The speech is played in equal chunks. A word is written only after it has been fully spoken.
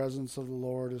The presence of the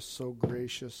Lord is so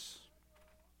gracious.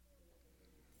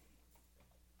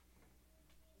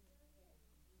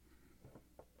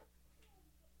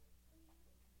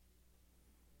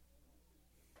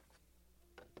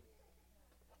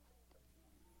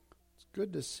 It's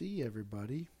good to see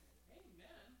everybody.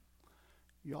 Amen.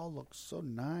 Y'all look so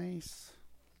nice,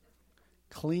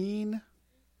 clean.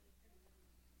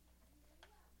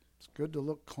 It's good to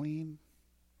look clean.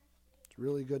 It's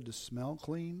really good to smell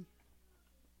clean.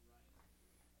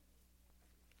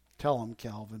 Tell him,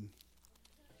 Calvin.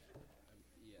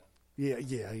 Yeah,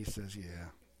 he says, yeah.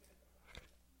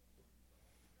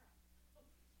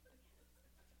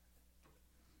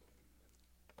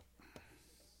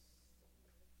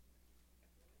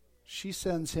 She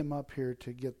sends him up here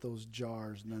to get those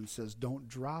jars and then says, don't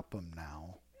drop them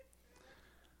now.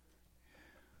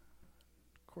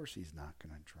 Of course he's not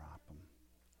going to drop them.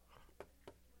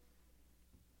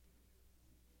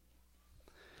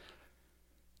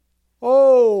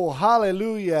 Oh,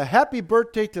 hallelujah. Happy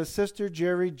birthday to Sister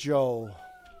Jerry Joe.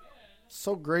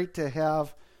 So great to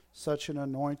have such an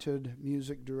anointed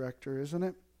music director, isn't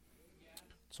it?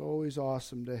 It's always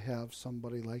awesome to have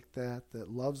somebody like that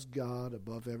loves God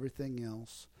above everything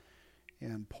else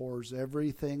and pours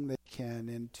everything they can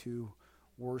into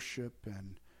worship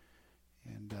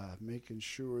and making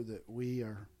sure that we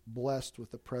are blessed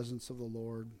with the presence of the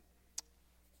Lord.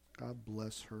 God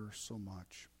bless her so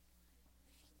much.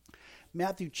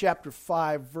 Matthew chapter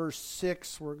 5, verse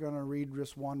 6, we're going to read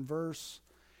just one verse.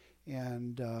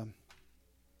 And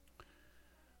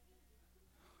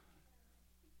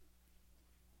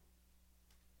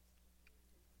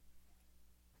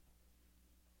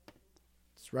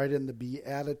it's right in the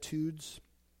Beatitudes,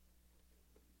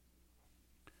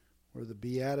 where the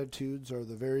Beatitudes are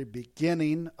the very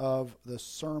beginning of the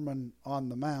Sermon on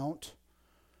the Mount,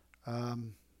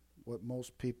 what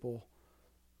most people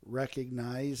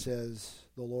recognize as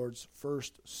the Lord's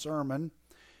first sermon.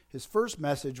 His first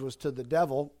message was to the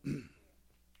devil.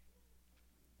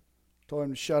 Told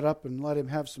him to shut up and let him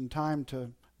have some time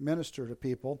to minister to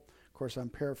people. Of course, I'm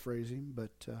paraphrasing,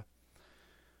 but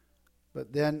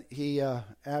then he,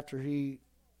 after he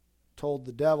told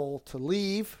the devil to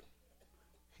leave,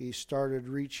 he started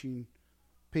reaching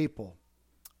people,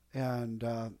 and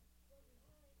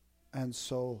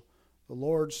so the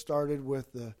Lord started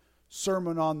with the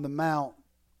Sermon on the Mount,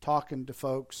 talking to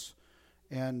folks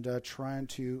and trying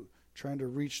to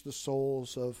reach the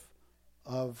souls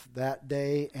of that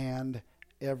day and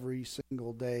every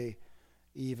single day,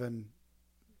 even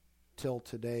till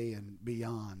today and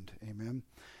beyond. Amen.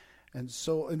 And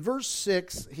so in verse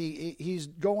 6, he's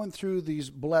going through these,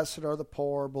 blessed are the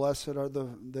poor, blessed are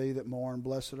they that mourn,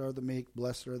 blessed are the meek,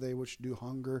 blessed are they which do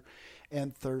hunger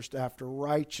and thirst after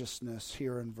righteousness.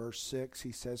 Here in verse 6,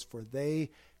 he says, for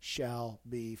they shall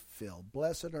be filled.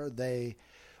 Blessed are they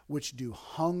which do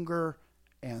hunger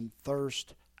and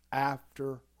thirst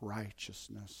after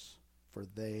righteousness, for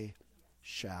they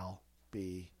shall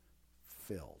be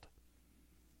filled.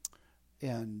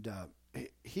 And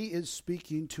he is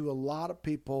speaking to a lot of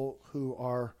people who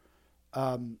are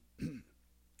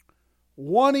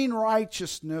wanting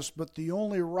righteousness, but the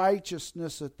only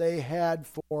righteousness that they had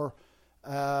for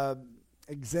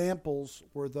examples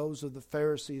were those of the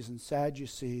Pharisees and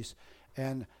Sadducees,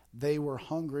 and they were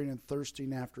hungering and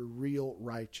thirsting after real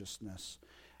righteousness.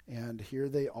 And here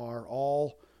they are,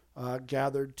 all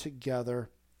gathered together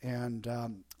and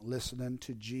listening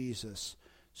to Jesus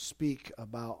speak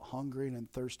about hungering and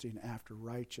thirsting after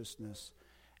righteousness.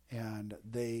 And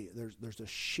there's a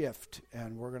shift,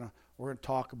 and we're gonna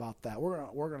talk about that.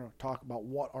 We're gonna talk about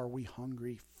what are we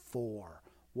hungry for?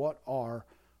 What are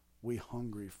we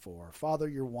hungry for? Father,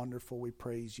 you're wonderful. We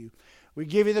praise you. We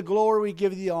give you the glory. We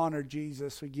give you the honor,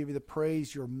 Jesus. We give you the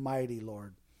praise. You're mighty,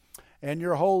 Lord. And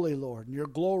you're holy, Lord. And you're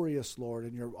glorious, Lord.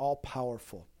 And you're all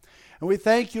powerful. And we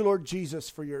thank you, Lord Jesus,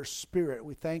 for your Spirit.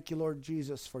 We thank you, Lord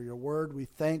Jesus, for your word. We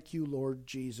thank you, Lord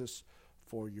Jesus,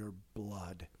 for your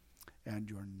blood and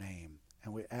your name.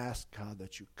 And we ask, God,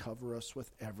 that you cover us with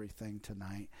everything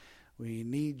tonight. We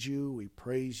need you. We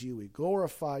praise you. We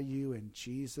glorify you in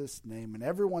Jesus' name. And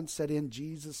everyone said, in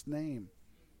Jesus' name.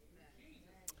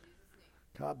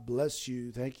 God bless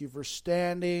you. Thank you for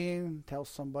standing. Tell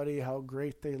somebody how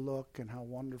great they look and how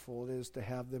wonderful it is to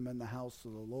have them in the house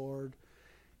of the Lord.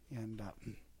 And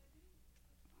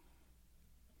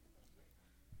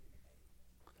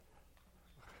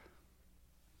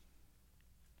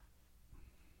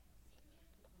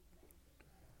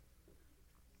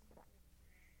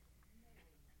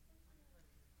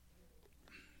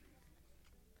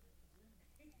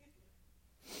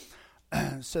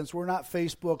since we're not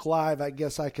Facebook Live, I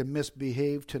guess I can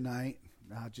misbehave tonight.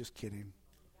 No, just kidding.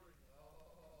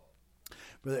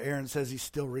 Brother Aaron says he's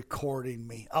still recording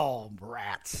me. Oh,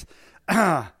 rats.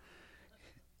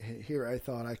 Here I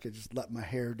thought I could just let my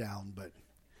hair down, but it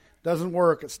doesn't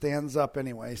work. It stands up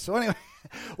anyway. So anyway,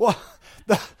 well,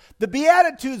 the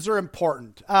Beatitudes are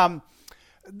important.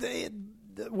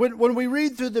 When we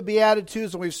read through the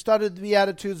Beatitudes, and we've studied the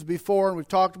Beatitudes before, and we've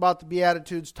talked about the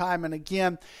Beatitudes time and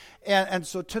again, and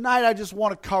so tonight I just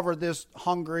want to cover this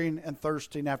hungering and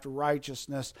thirsting after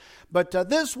righteousness. But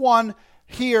this one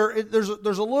here, there's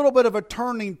a little bit of a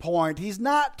turning point. He's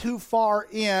not too far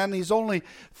in. He's only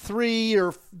 3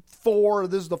 or 4.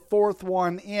 This is the 4th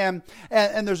one in.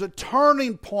 And there's a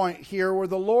turning point here where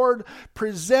the Lord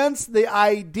presents the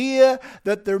idea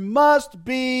that there must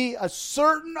be a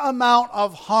certain amount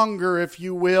of hunger, if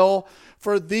you will,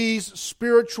 for these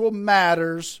spiritual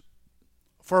matters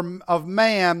of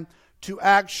man to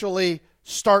actually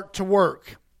start to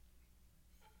work.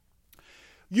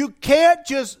 You can't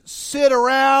just sit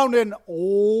around and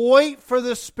wait for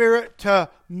the Spirit to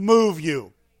move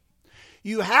you.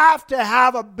 You have to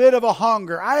have a bit of a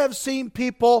hunger. I have seen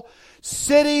people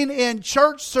sitting in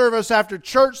church service after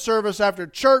church service after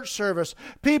church service.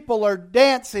 People are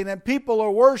dancing and people are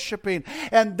worshiping,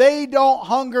 and they don't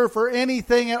hunger for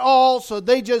anything at all. So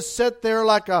they just sit there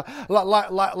like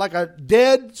a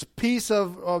dead piece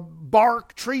of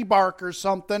bark, tree bark or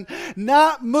something,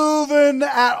 not moving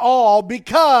at all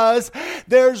because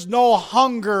there's no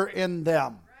hunger in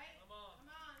them.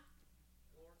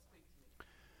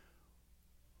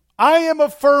 I am a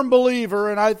firm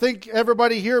believer, and I think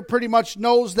everybody here pretty much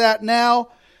knows that now,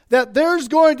 that there's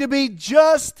going to be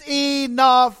just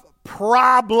enough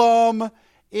problem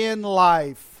in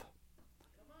life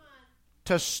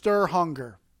to stir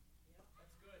hunger.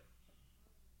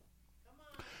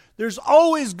 There's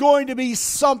always going to be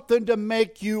something to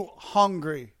make you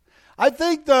hungry. I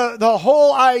think the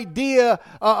whole idea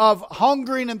of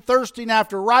hungering and thirsting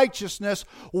after righteousness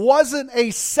wasn't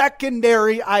a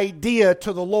secondary idea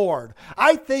to the Lord.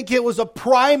 I think it was a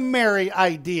primary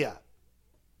idea.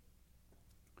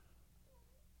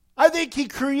 I think He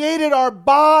created our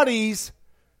bodies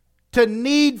to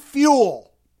need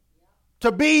fuel,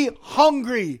 to be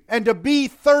hungry and to be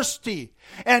thirsty,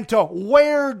 and to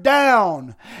wear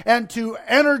down and to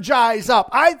energize up.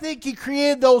 I think He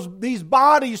created these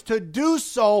bodies to do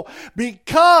so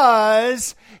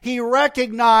because He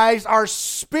recognized our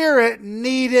spirit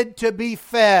needed to be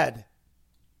fed.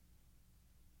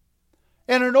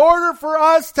 And in order for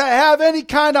us to have any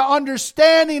kind of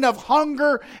understanding of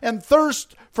hunger and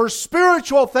thirst for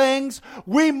spiritual things,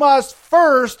 we must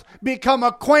first become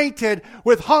acquainted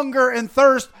with hunger and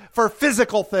thirst for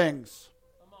physical things.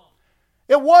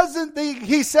 It wasn't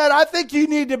He said, I think you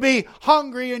need to be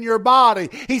hungry in your body.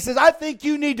 He says, I think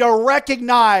you need to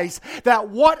recognize that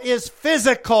what is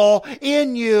physical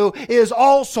in you is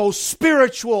also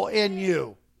spiritual in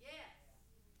you.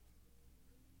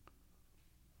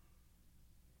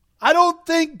 I don't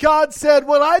think God said,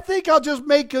 well, I think I'll just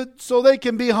make it so they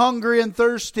can be hungry and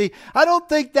thirsty. I don't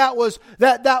think that was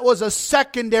a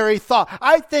secondary thought.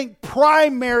 I think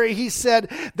primary, He said,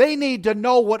 they need to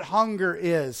know what hunger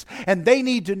is. And they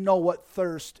need to know what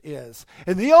thirst is.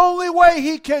 And the only way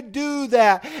He could do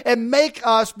that and make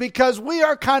us, because we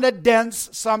are kind of dense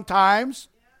sometimes,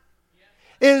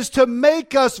 is to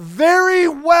make us very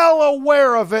well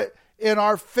aware of it in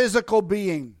our physical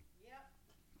being.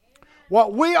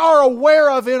 What we are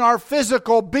aware of in our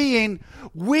physical being,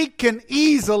 we can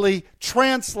easily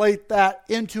translate that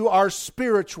into our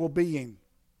spiritual being.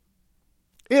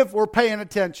 If we're paying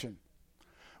attention.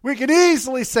 We can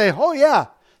easily say, oh yeah,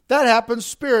 that happens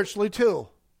spiritually too.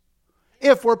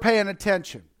 If we're paying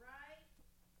attention.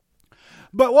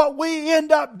 But what we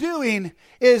end up doing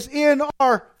is in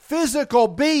our physical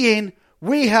being,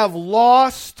 we have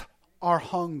lost our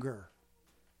hunger.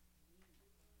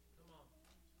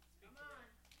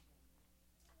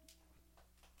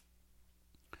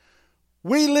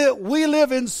 We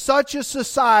live in such a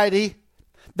society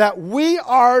that we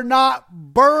are not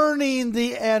burning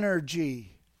the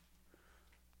energy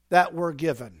that we're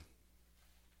given.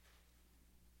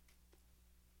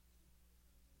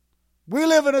 We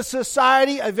live in a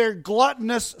society, a very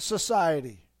gluttonous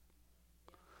society.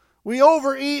 We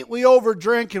overeat, we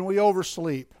overdrink, and we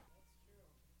oversleep.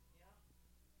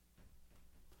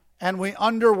 And we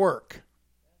underwork.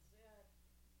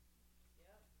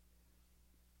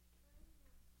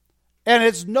 And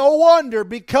it's no wonder,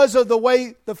 because of the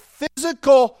way the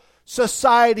physical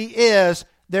society is,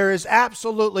 there is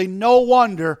absolutely no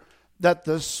wonder that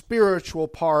the spiritual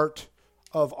part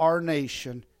of our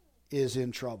nation is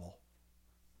in trouble.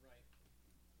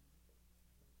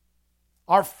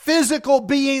 Our physical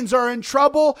beings are in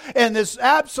trouble, and it's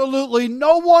absolutely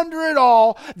no wonder at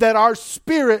all that our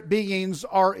spirit beings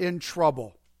are in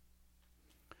trouble.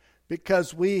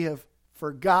 Because we have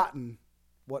forgotten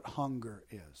what hunger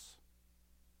is.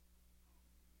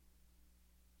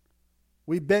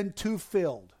 We've been too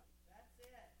filled.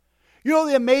 You know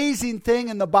the amazing thing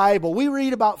in the Bible, we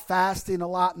read about fasting a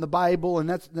lot in the Bible, and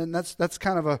that's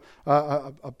kind of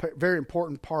a very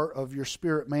important part of your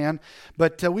spirit, man.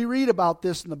 But we read about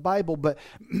this in the Bible, but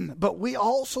we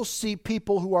also see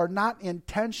people who are not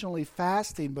intentionally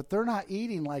fasting, but they're not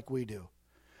eating like we do.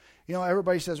 You know,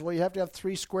 everybody says, well, you have to have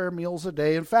 3 square meals a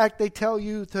day. In fact, they tell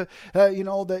you to,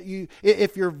 that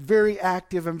if you're very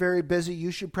active and very busy, you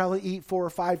should probably eat 4 or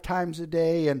 5 times a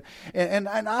day. And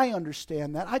I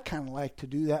understand that. I kind of like to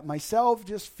do that myself.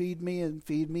 Just feed me and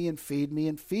feed me and feed me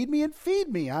and feed me and feed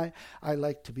me. I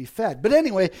like to be fed. But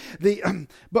anyway,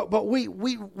 but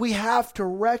we have to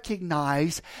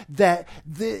recognize that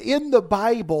in the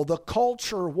Bible, the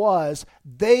culture was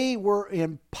they were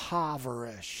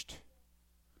impoverished.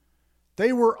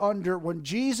 They were under, when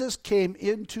Jesus came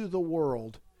into the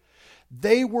world,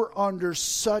 they were under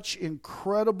such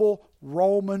incredible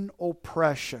Roman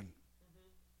oppression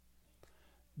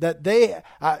that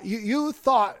you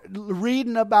thought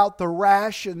reading about the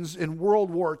rations in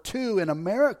World War II in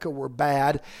America were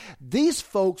bad. These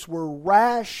folks were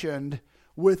rationed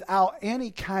without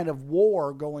any kind of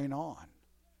war going on.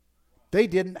 They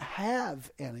didn't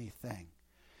have anything.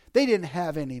 They didn't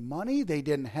have any money. They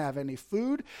didn't have any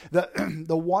food.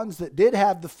 The ones that did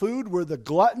have the food were the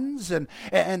gluttons, and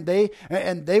they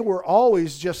were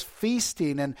always just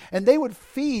feasting, and they would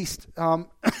feast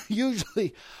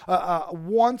usually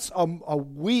once a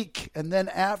week, and then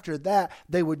after that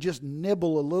they would just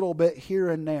nibble a little bit here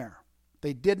and there.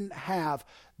 They didn't have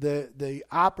the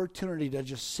opportunity to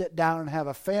just sit down and have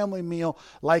a family meal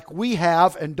like we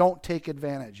have and don't take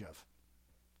advantage of.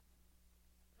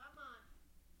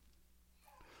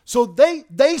 So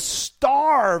they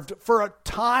starved for a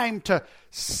time to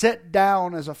sit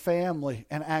down as a family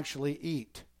and actually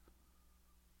eat.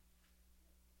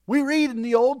 We read in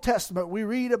the Old Testament, we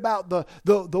read about the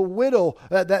widow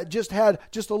that just had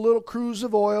just a little cruse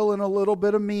of oil and a little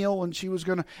bit of meal, and she was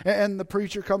going to, and the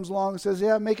preacher comes along and says,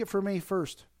 yeah, make it for me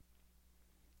first.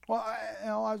 Well,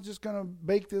 I was just going to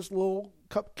bake this little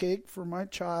cupcake for my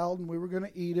child, and we were going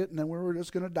to eat it, and then we were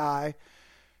just going to die.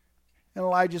 And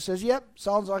Elijah says, yep,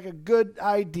 sounds like a good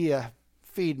idea.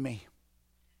 Feed me.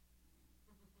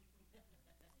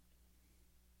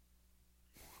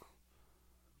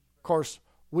 Of course,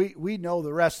 we know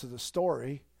the rest of the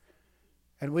story.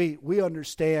 And we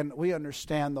understand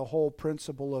the whole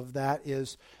principle of that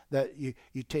is that you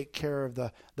take care of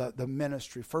the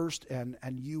ministry first, and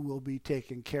you will be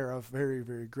taken care of very,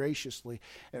 very graciously.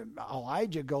 And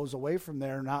Elijah goes away from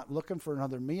there not looking for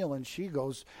another meal, and she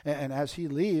goes, and as he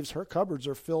leaves, her cupboards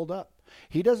are filled up.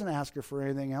 He doesn't ask her for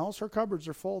anything else. Her cupboards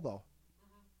are full, though.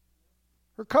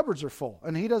 Her cupboards are full,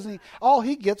 and he doesn't. All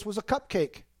he gets was a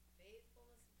cupcake.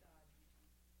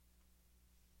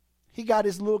 He got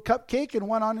his little cupcake and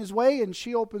went on his way, and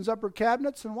she opens up her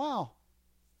cabinets, and wow,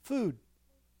 food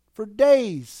for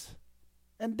days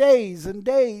and days and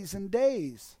days and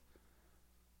days.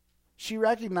 She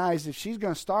recognized if she's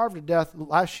going to starve to death,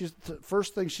 the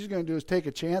first thing she's going to do is take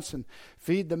a chance and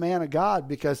feed the man of God,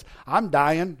 because I'm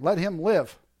dying, let him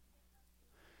live.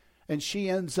 And she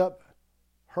ends up,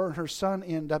 her and her son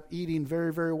end up eating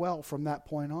very, very well from that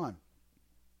point on.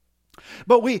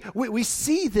 But we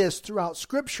see this throughout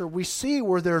Scripture. We see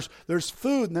where there's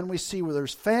food, and then we see where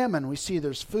there's famine. We see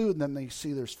there's food, and then they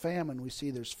see there's famine. We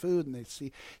see there's food, and they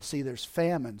see there's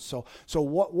famine. So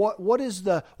what is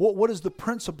the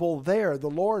principle there? The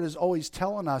Lord is always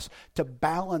telling us to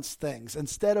balance things.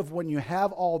 Instead of when you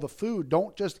have all the food,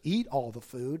 don't just eat all the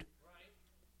food.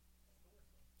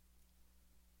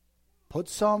 Put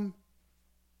some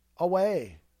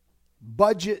away.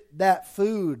 Budget that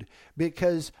food,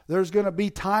 because there's going to be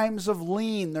times of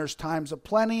lean. There's times of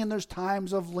plenty and there's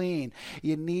times of lean.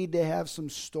 You need to have some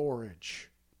storage.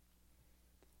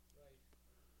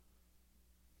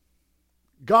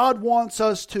 God wants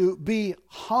us to be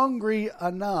hungry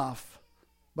enough,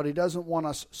 but He doesn't want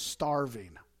us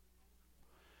starving.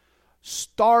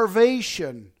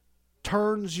 Starvation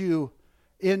turns you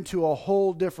into a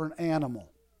whole different animal.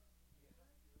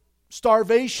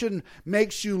 Starvation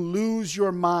makes you lose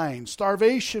your mind.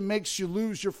 Starvation makes you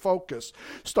lose your focus.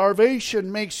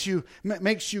 Starvation makes you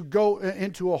go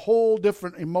into a whole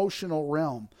different emotional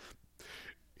realm.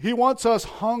 He wants us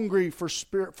hungry for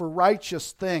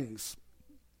righteous things.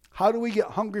 How do we get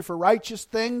hungry for righteous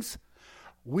things?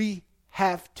 We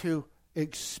have to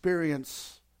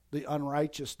experience the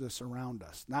unrighteousness around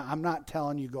us. Now, I'm not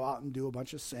telling you go out and do a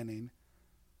bunch of sinning.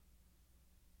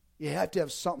 You have to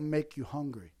have something make you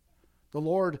hungry. The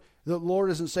Lord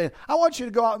isn't saying, I want you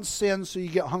to go out and sin so you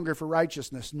get hungry for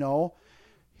righteousness. No.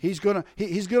 He's going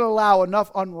to allow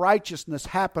enough unrighteousness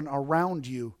happen around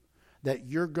you that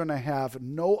you're going to have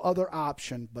no other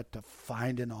option but to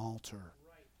find an altar.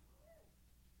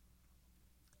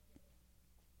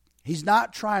 He's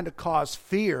not trying to cause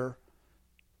fear.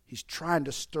 He's trying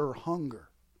to stir hunger.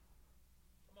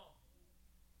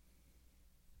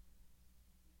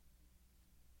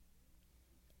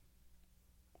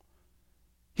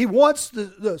 He wants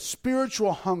the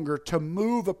spiritual hunger to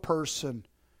move a person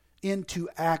into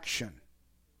action.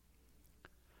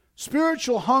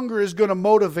 Spiritual hunger is going to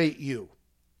motivate you.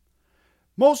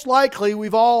 Most likely,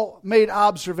 we've all made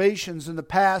observations in the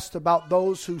past about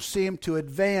those who seem to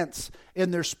advance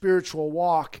in their spiritual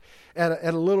walk at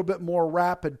a little bit more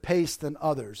rapid pace than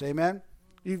others. Amen?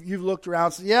 You've looked around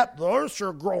and said, yep, they're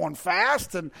sure growing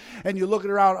fast. And you look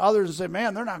around others and say,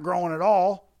 man, they're not growing at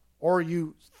all. Or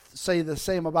you say the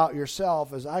same about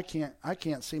yourself as I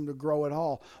can't seem to grow at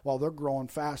all. Well, they're growing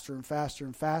faster and faster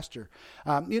and faster.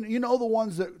 You know the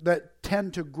ones that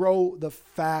tend to grow the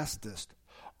fastest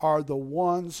are the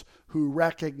ones who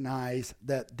recognize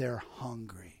that they're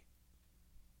hungry.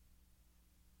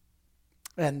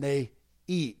 And they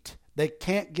eat. They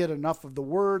can't get enough of the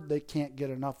Word. They can't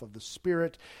get enough of the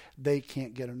Spirit. They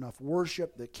can't get enough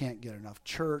worship. They can't get enough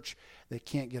church. They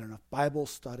can't get enough Bible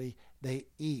study. They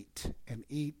eat and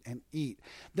eat and eat.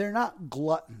 They're not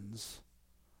gluttons,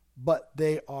 but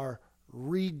they are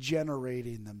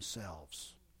regenerating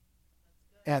themselves.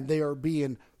 And they are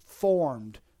being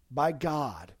formed by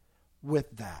God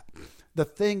with that. The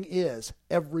thing is,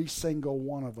 every single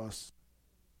one of us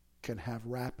can have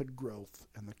rapid growth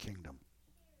in the kingdom.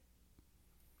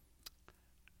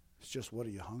 It's just, what are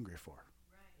you hungry for?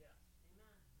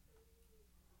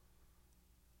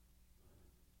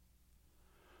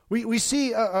 We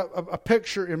see a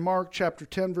picture in Mark chapter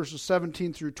 10, verses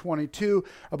 17 through 22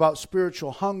 about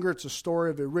spiritual hunger. It's a story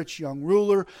of a rich young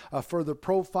ruler. A further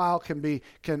profile can be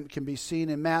seen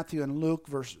in Matthew and Luke,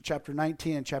 chapter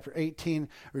 19 and chapter 18,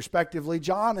 respectively.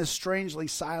 John is strangely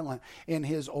silent in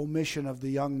his omission of the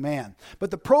young man. But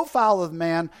the profile of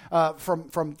man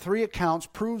from three accounts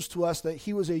proves to us that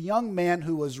he was a young man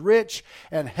who was rich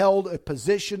and held a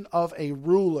position of a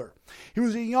ruler. He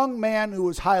was a young man who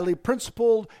was highly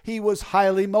principled. He was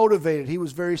highly motivated. He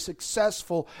was very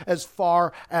successful as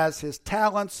far as his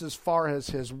talents, as far as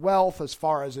his wealth, as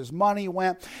far as his money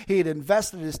went. He had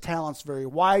invested his talents very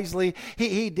wisely.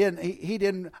 He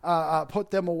didn't put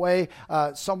them away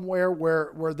somewhere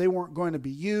where they weren't going to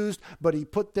be used, but he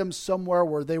put them somewhere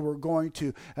where they were going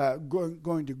to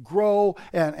grow,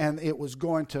 and it was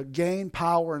going to gain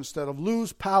power instead of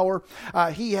lose power.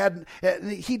 He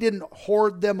didn't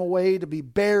hoard them away to be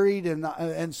buried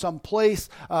in some place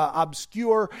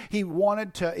obscure. He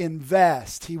wanted to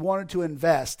invest.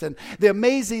 And the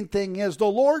amazing thing is, the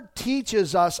Lord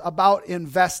teaches us about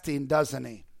investing, doesn't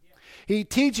He? He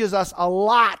teaches us a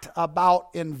lot about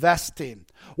investing.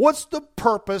 What's the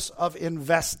purpose of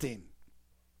investing?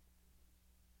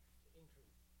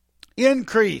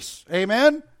 Increase.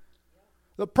 Amen?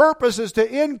 The purpose is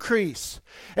to increase.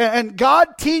 And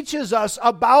God teaches us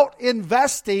about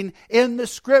investing in the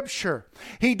Scripture.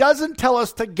 He doesn't tell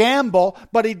us to gamble,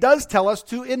 but He does tell us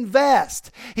to invest.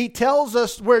 He tells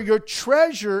us where your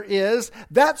treasure is,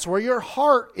 that's where your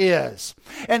heart is.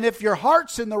 And if your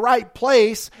heart's in the right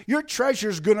place, your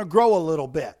treasure's going to grow a little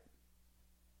bit.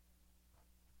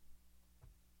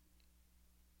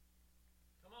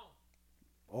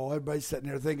 Oh, everybody's sitting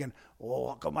there thinking, oh,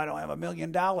 how come I don't have $1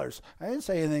 million? I didn't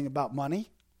say anything about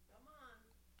money.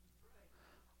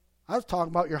 I was talking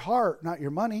about your heart, not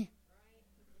your money.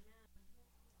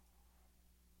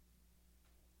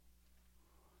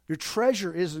 Your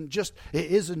treasure isn't just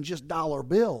dollar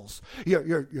bills.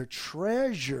 Your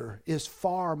treasure is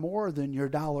far more than your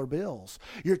dollar bills.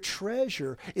 Your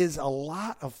treasure is a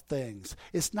lot of things.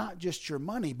 It's not just your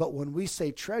money, but when we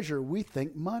say treasure, we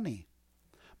think money.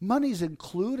 Money's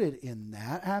included in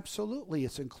that. Absolutely,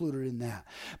 it's included in that.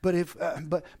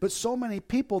 But so many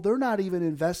people, they're not even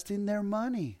investing their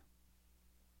money.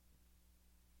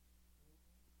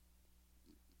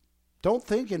 Don't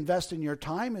think investing your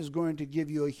time is going to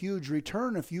give you a huge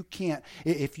return if you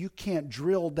can't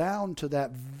drill down to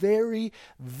that very,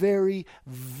 very,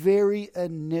 very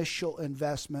initial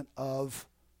investment of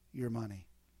your money.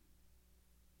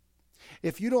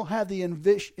 If you don't have the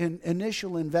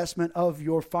initial investment of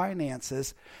your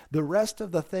finances, the rest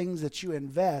of the things that you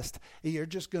invest, you're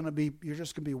just going to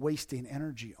be wasting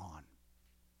energy on.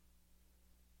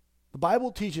 The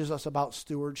Bible teaches us about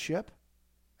stewardship.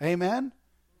 Amen?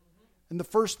 And the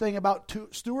first thing about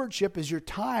stewardship is your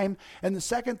time. And the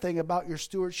second thing about your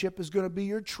stewardship is going to be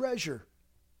your treasure.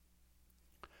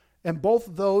 And both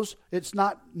of those, it's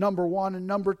not number one and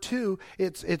number two.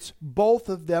 It's both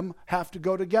of them have to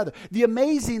go together. The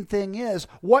amazing thing is,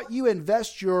 what you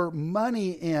invest your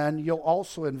money in, you'll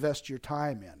also invest your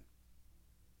time in.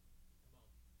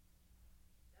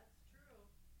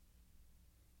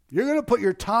 You're going to put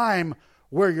your time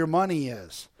where your money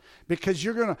is, because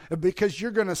you're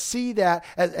going to see that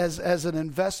as an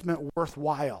investment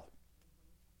worthwhile.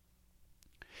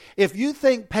 If you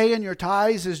think paying your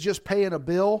tithes is just paying a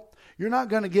bill, you're not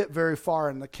going to get very far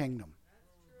in the kingdom.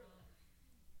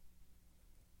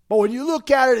 But when you look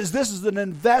at it as this is an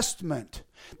investment,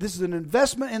 this is an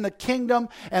investment in the kingdom,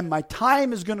 and my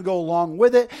time is going to go along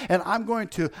with it, and I'm going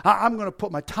to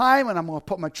put my time, and I'm going to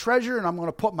put my treasure, and I'm going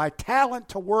to put my talent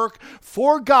to work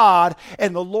for God,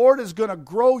 and the Lord is going to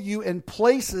grow you in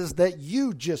places that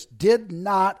you just did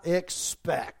not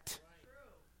expect.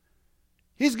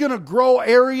 He's going to grow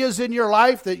areas in your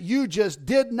life that you just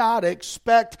did not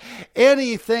expect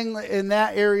anything in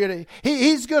that area.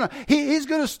 He's going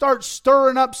to start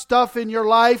stirring up stuff in your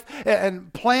life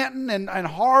and planting and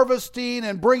harvesting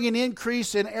and bringing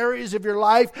increase in areas of your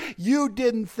life you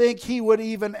didn't think He would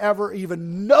ever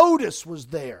notice was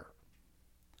there.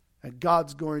 And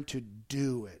God's going to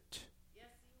do it.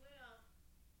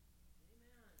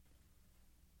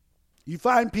 You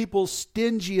find people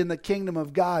stingy in the kingdom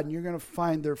of God, and you're going to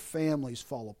find their families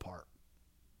fall apart.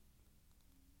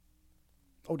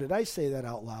 Oh, did I say that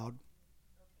out loud?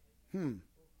 It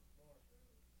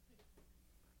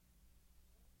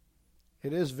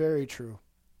is very true.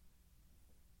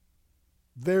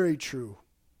 Very true.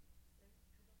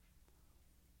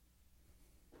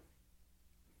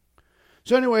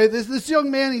 So anyway, this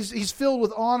young man, he's filled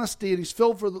with honesty, and he's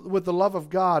filled with the love of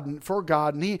God and for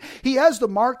God. And he has the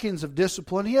markings of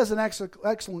discipline. He has an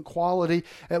excellent quality,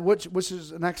 which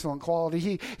is an excellent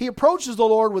quality. He approaches the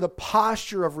Lord with a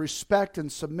posture of respect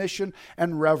and submission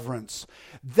and reverence.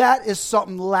 That is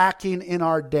something lacking in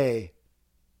our day.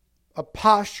 A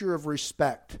posture of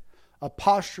respect, a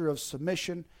posture of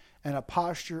submission, and a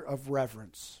posture of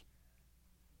reverence.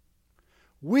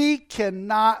 We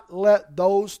cannot let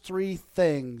those three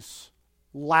things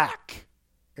lack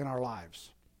in our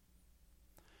lives.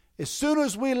 As soon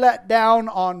as we let down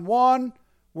on one,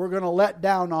 we're going to let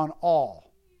down on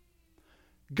all.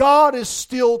 God is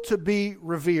still to be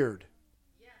revered.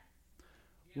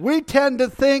 We tend to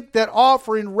think that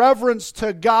offering reverence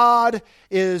to God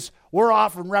is we're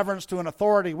offering reverence to an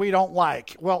authority we don't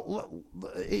like. Well,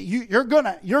 you're going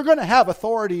to have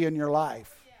authority in your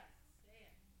life.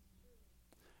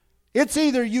 It's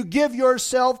either you give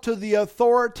yourself to the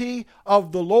authority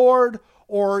of the Lord,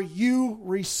 or you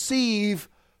receive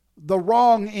the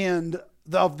wrong end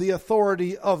of the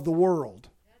authority of the world.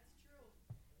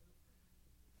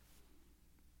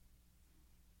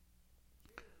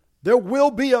 There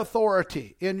will be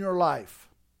authority in your life.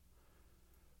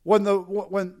 When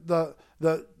the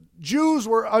Jews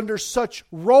were under such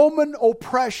Roman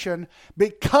oppression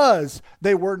because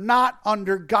they were not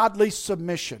under godly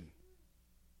submission.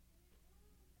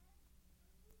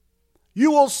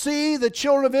 You will see the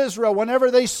children of Israel,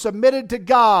 whenever they submitted to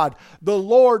God, the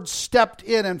Lord stepped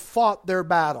in and fought their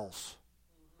battles.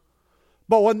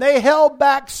 But when they held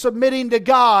back submitting to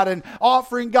God and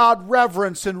offering God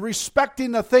reverence and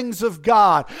respecting the things of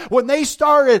God, when they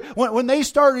started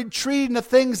treating the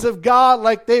things of God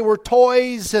like they were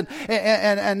toys and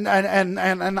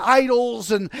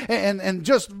idols and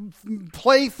just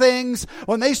playthings,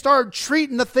 when they started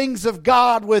treating the things of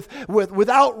God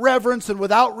without reverence and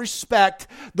without respect,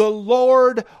 the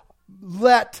Lord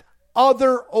let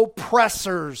other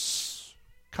oppressors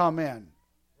come in.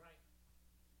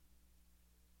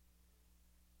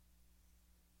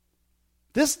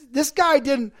 This guy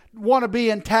didn't want to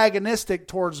be antagonistic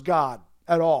towards God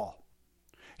at all.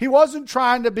 He wasn't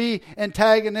trying to be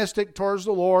antagonistic towards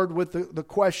the Lord with the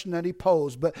question that he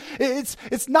posed. But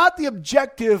it's not the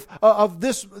objective of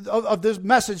this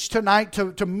message tonight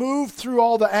to move through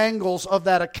all the angles of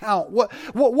that account.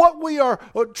 What we are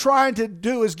trying to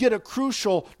do is get a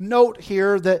crucial note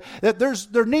here that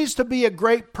there needs to be a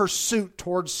great pursuit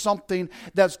towards something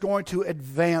that's going to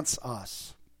advance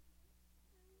us.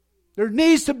 There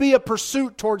needs to be a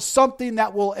pursuit towards something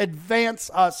that will advance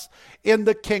us in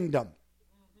the kingdom.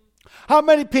 How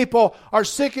many people are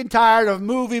sick and tired of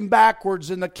moving backwards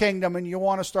in the kingdom and you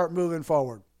want to start moving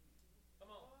forward?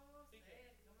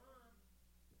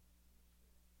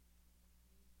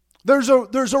 There's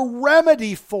a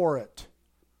remedy for it.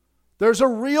 There's a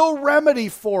real remedy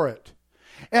for it.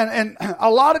 And a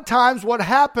lot of times what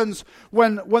happens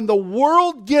when the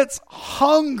world gets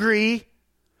hungry,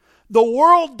 the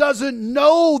world doesn't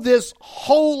know this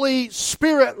Holy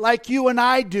Spirit like you and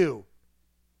I do.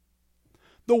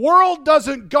 The world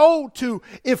doesn't go to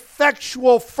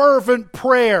effectual, fervent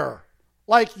prayer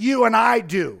like you and I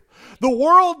do. The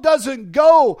world doesn't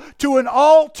go to an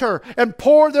altar and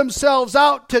pour themselves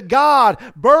out to God,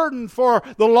 burdened for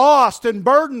the lost and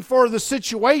burdened for the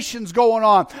situations going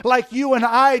on like you and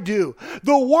I do.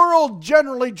 The world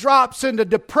generally drops into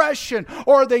depression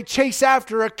or they chase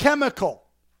after a chemical.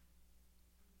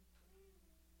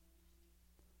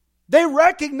 They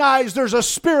recognize there's a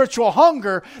spiritual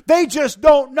hunger. They just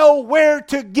don't know where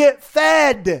to get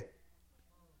fed.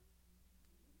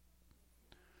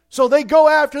 So they go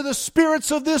after the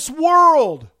spirits of this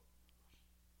world.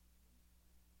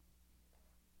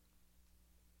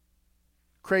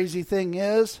 Crazy thing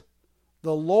is,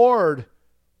 the Lord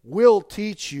will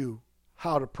teach you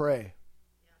how to pray.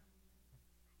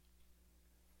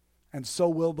 And so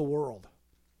will the world.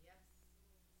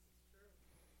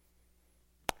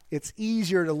 It's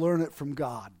easier to learn it from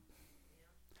God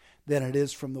than it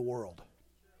is from the world.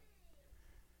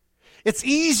 It's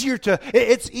easier to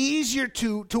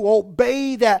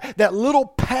obey that little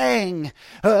pang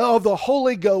of the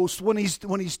Holy Ghost when he's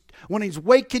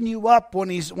waking you up, when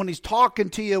he's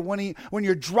talking to you, when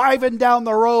you're driving down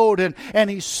the road and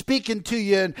he's speaking to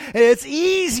you. And it's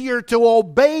easier to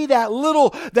obey that little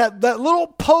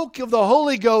poke of the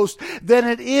Holy Ghost than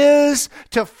it is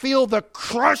to feel the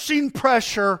crushing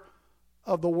pressure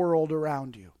of the world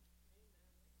around you.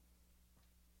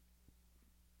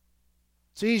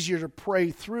 It's easier to pray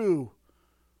through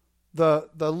the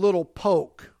little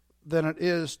poke than it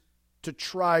is to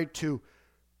try to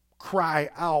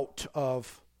cry out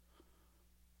of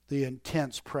the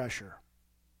intense pressure.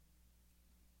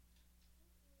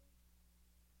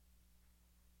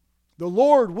 The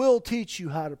Lord will teach you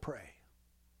how to pray,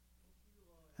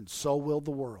 and so will the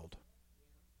world.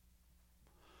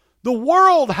 The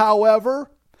world, however,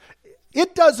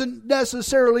 it doesn't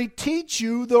necessarily teach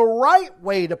you the right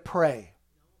way to pray.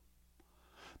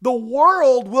 The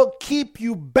world will keep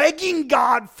you begging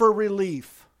God for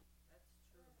relief.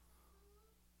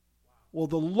 Well,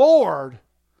 the Lord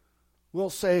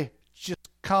will say, just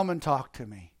come and talk to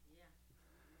me.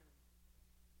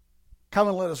 Come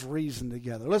and let us reason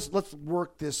together. Let's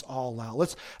work this all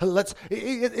out.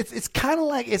 It's kind of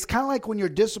like when you're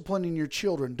disciplining your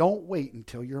children. Don't wait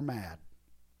until you're mad.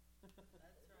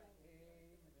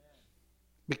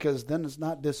 Because then it's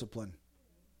not discipline.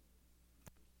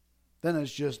 Then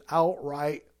it's just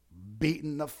outright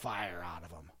beating the fire out of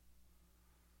them.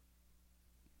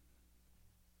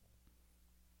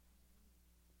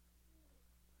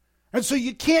 And so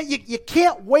you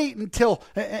can't wait until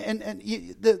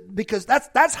because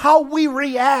that's how we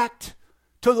react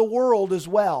to the world as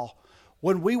well.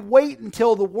 When we wait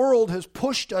until the world has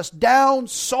pushed us down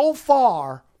so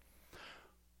far,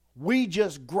 we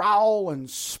just growl and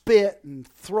spit and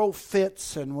throw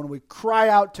fits, and when we cry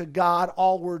out to God,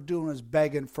 all we're doing is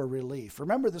begging for relief.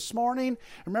 Remember this morning?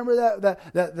 Remember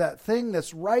that thing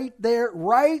that's right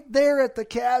there at the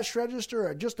cash register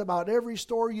at just about every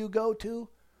store you go to?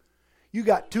 You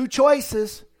got two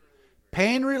choices: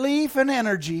 pain relief and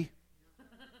energy.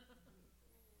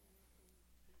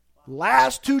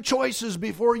 Last two choices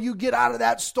before you get out of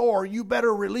that store. You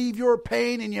better relieve your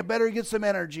pain and you better get some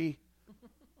energy.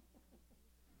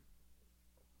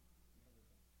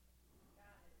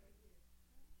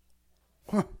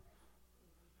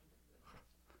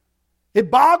 It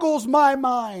boggles my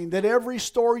mind that every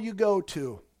store you go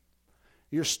to,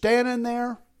 you're standing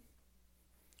there.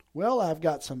 Well, I've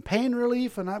got some pain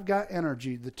relief and I've got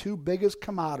energy, the two biggest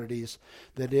commodities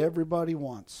that everybody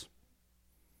wants.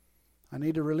 I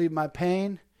need to relieve my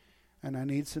pain and I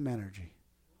need some energy.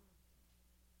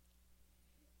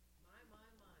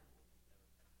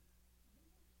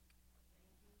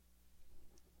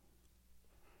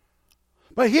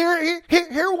 But here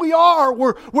we are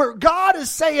where God is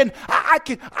saying,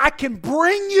 I can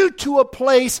bring you to a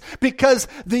place because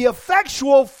the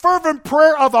effectual fervent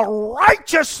prayer of a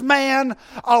righteous man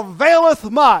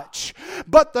availeth much.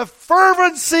 But the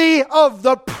fervency of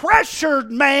the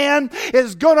pressured man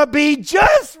is going to be,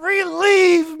 just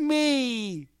relieve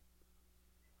me.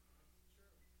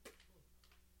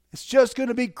 It's just going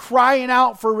to be crying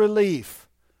out for relief.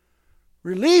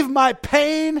 Relieve my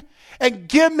pain and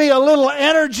give me a little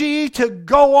energy to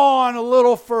go on a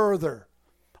little further.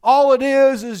 All it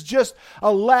is just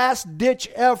a last-ditch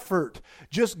effort.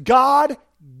 Just, God,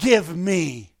 give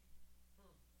me.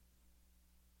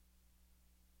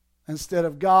 instead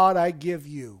of God, I give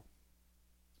you.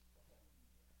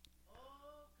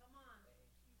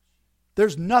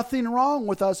 There's nothing wrong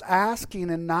with us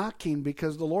asking and knocking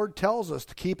because the Lord tells us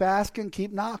to keep asking,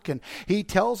 keep knocking. He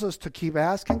tells us to keep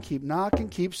asking, keep knocking,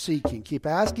 keep seeking. Keep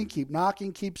asking, keep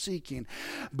knocking, keep seeking.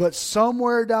 But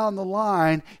somewhere down the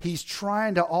line, He's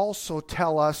trying to also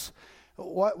tell us,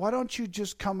 why don't you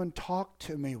just come and talk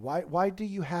to me? Why do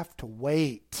you have to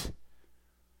wait?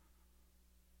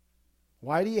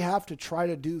 Why do you have to try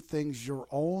to do things your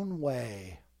own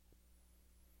way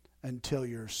until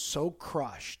you're so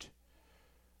crushed?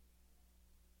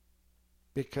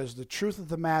 Because the truth of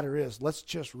the matter is, let's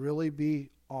just really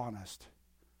be honest.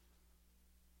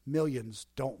 Millions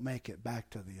don't make it back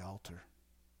to the altar.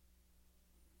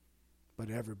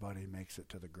 But everybody makes it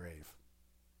to the grave.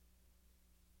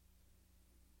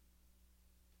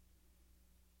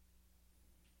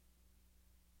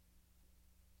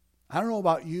 I don't know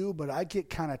about you, but I get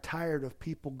kind of tired of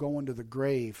people going to the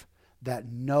grave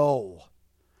that know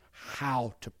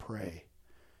how to pray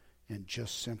and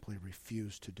just simply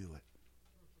refuse to do it.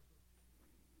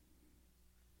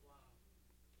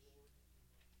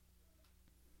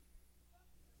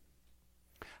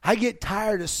 I get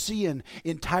tired of seeing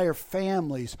entire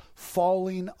families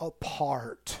falling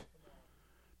apart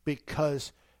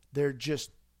because they're just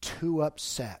too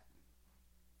upset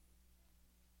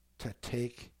to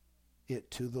take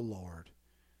it to the Lord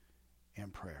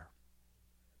in prayer.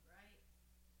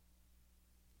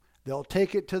 They'll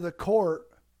take it to the court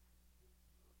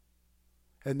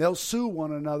and they'll sue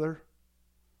one another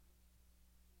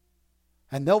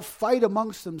and they'll fight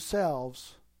amongst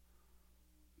themselves,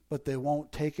 but they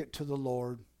won't take it to the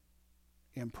Lord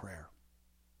in prayer.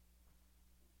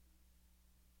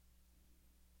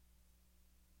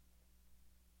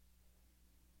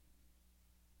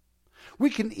 We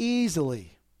can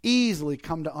easily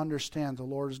come to understand the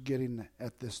Lord is getting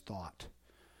at this thought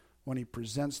when He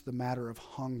presents the matter of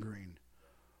hungering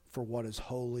for what is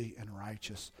holy and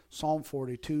righteous. Psalm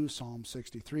 42, Psalm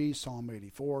 63, Psalm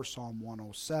 84, Psalm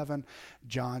 107,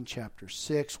 John chapter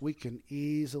 6. We can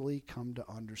easily come to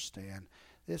understand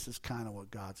this is kind of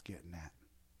what God's getting at.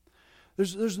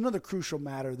 There's another crucial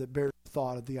matter that bears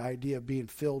thought of the idea of being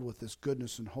filled with this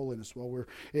goodness and holiness while we're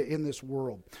in this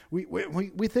world.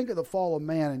 We think of the fall of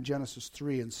man in Genesis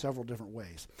 3 in several different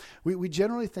ways. We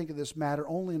generally think of this matter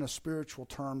only in a spiritual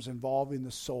terms involving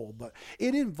the soul, but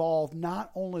it involved not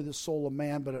only the soul of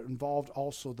man, but it involved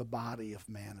also the body of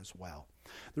man as well.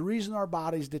 The reason our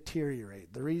bodies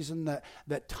deteriorate, the reason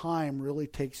that time really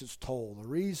takes its toll, the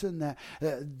reason that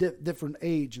different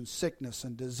age and sickness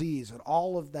and disease and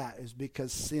all of that is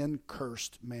because sin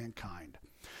cursed mankind.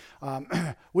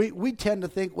 We tend to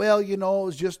think, well, it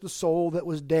was just the soul that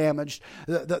was damaged.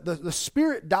 The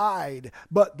spirit died,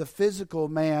 but the physical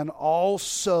man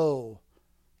also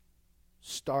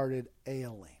started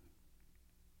ailing.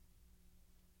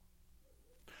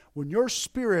 When your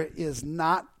spirit is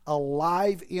not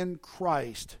alive in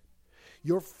Christ,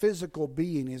 your physical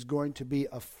being is going to be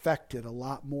affected a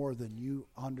lot more than you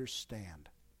understand.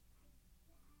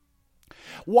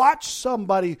 Watch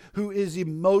somebody who is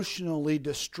emotionally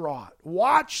distraught.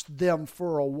 Watch them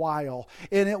for a while,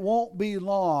 and it won't be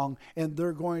long, and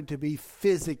they're going to be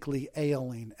physically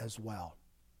ailing as well.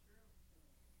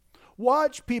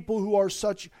 Watch people who are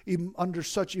under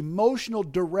such emotional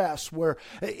duress where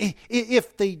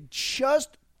if they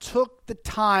just took the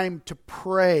time to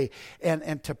pray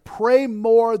and to pray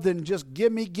more than just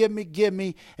give me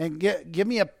and give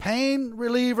me a pain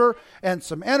reliever and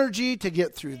some energy to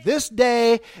get through this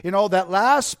day. That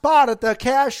last spot at the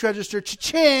cash register,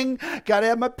 cha-ching, got to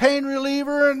have my pain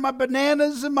reliever and my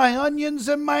bananas and my onions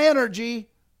and my energy.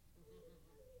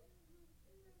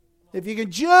 If you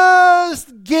can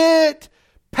just get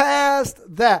past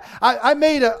that.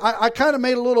 I kind of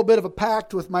made a little bit of a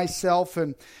pact with myself,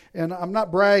 and I'm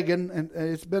not bragging, and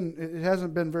it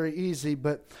hasn't been very easy,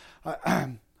 but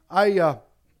I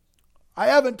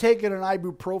haven't taken an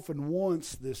ibuprofen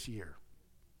once this year.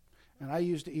 And I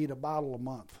used to eat a bottle a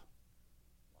month.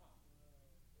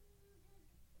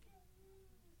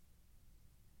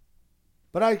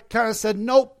 But I kind of said,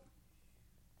 nope,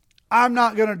 I'm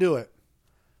not going to do it.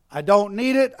 I don't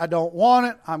need it. I don't want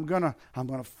it. I'm gonna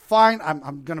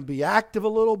be active a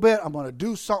little bit. I'm gonna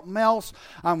do something else.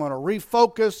 I'm gonna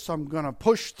refocus. I'm gonna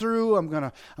push through. I'm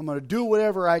gonna do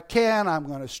whatever I can. I'm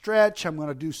gonna stretch. I'm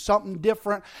gonna do something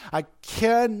different. I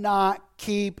cannot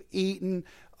keep eating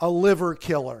a liver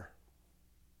killer.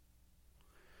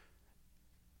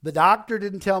 The doctor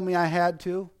didn't tell me I had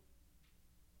to,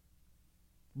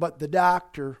 but the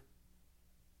doctor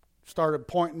started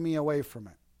pointing me away from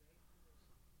it.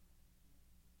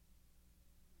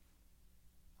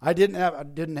 I didn't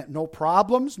have no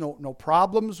problems, no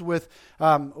problems with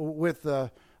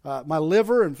my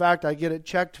liver. In fact, I get it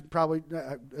checked probably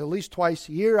at least twice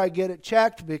a year. I get it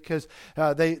checked because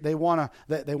they want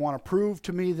to prove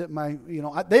to me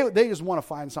that they just want to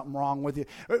find something wrong with you.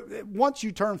 Once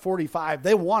you turn 45,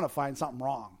 they want to find something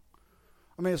wrong.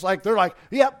 I mean, it's like they're like,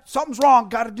 yep, something's wrong.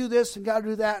 Got to do this and got to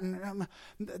do that, and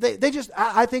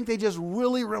I think they just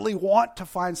really, really want to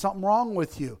find something wrong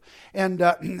with you, and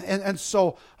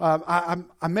so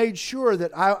I made sure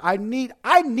that I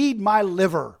need my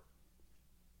liver.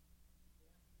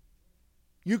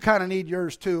 You kind of need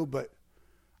yours too, but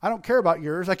I don't care about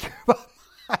yours. I care about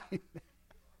mine.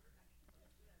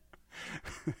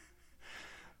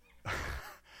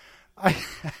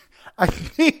 I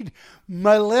need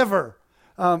my liver.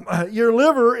 Your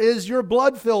liver is your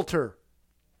blood filter.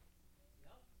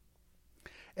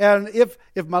 And if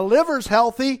my liver's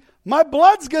healthy, my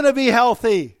blood's going to be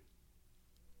healthy.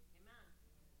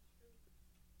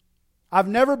 I've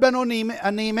never been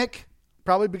anemic,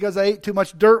 probably because I ate too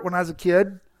much dirt when I was a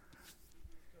kid.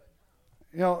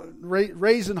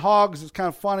 Raising hogs is kind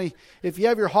of funny. If you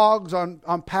have your hogs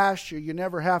on pasture, you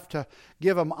never have to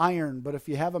give them iron. But if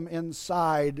you have them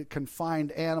inside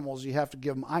confined animals, you have to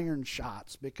give them iron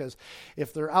shots, because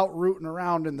if they're out rooting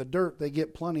around in the dirt, they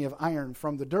get plenty of iron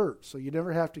from the dirt. So you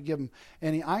never have to give them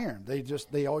any iron.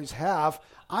 They always have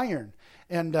iron.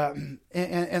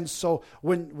 And so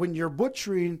when you're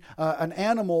butchering an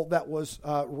animal that was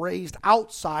raised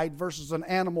outside versus an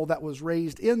animal that was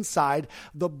raised inside,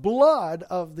 the blood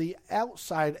of the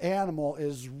outside animal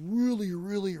is really,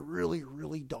 really, really,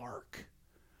 really dark.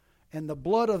 And the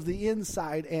blood of the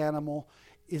inside animal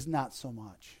is not so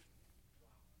much.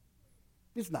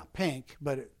 It's not pink,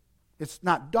 but it's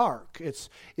not dark. It's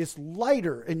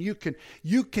lighter, and you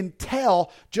can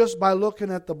tell just by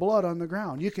looking at the blood on the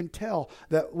ground. You can tell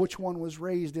that which one was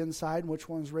raised inside and which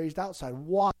one was raised outside.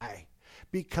 Why?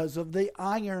 Because of the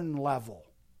iron level.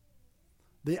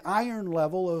 The iron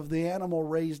level of the animal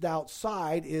raised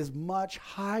outside is much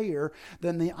higher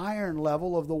than the iron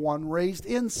level of the one raised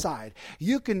inside.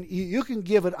 You can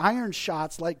give it iron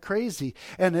shots like crazy,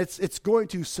 and it's going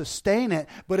to sustain it,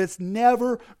 but it's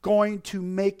never going to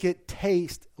make it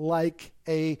taste like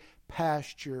a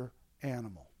pasture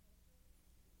animal.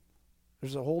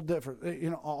 There's a whole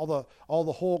different, all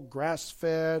the whole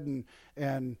grass-fed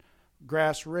and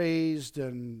grass raised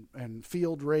and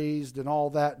field raised and all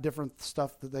that different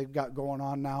stuff that they've got going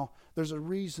on now. There's a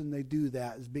reason they do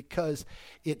that, is because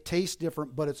it tastes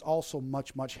different, but it's also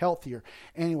much, much healthier.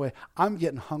 Anyway, I'm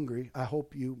getting hungry. I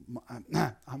hope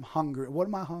I'm hungry. What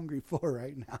am I hungry for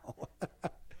right now?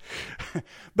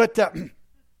 but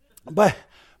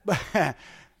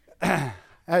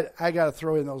I got to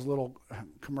throw in those little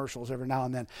commercials every now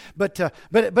and then. But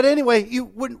anyway,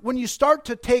 when you start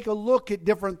to take a look at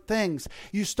different things,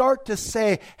 you start to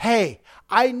say, hey,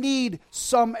 I need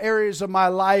some areas of my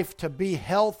life to be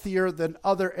healthier than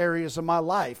other areas of my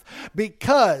life.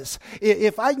 Because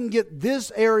if I can get this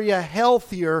area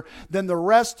healthier, then the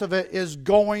rest of it is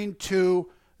going to,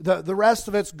 the rest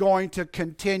of it's going to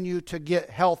continue to get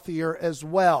healthier as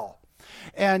well.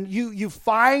 And you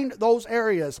find those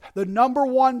areas. The number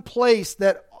one place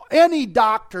that any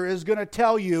doctor is going to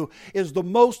tell you is the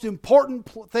most important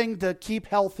thing to keep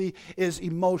healthy is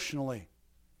emotionally.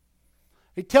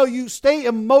 They tell you stay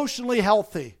emotionally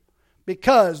healthy,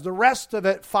 because the rest of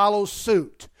it follows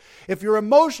suit. If you're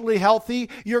emotionally healthy,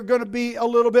 you're going to be a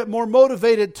little bit more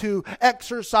motivated to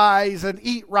exercise and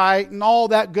eat right and all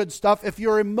that good stuff if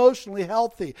you're emotionally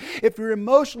healthy. If you're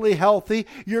emotionally healthy,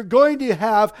 you're going to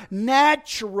have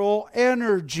natural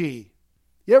energy.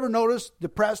 You ever notice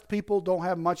depressed people don't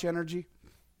have much energy?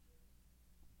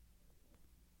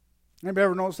 Anybody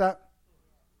ever notice that?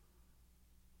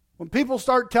 When people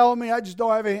start telling me I just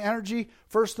don't have any energy,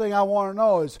 first thing I want to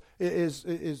know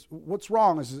is what's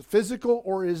wrong? Is it physical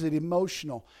or is it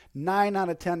emotional? 9 out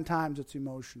of 10 times it's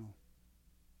emotional.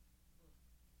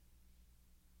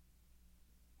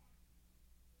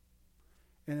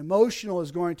 And emotional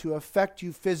is going to affect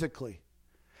you physically.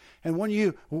 And when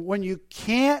you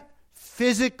can't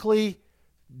physically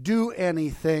do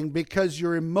anything because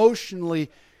you're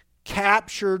emotionally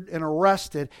captured and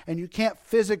arrested, and you can't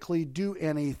physically do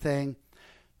anything,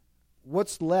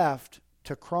 what's left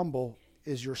to crumble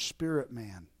is your spirit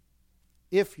man,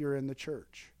 if you're in the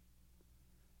church.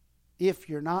 If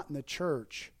you're not in the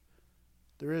church,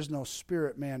 there is no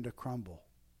spirit man to crumble.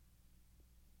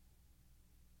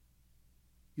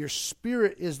 Your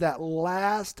spirit is that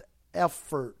last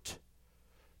effort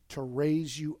to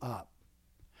raise you up.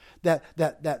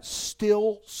 that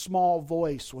still small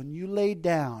voice when you lay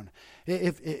down.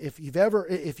 If you've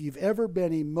ever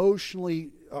been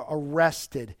emotionally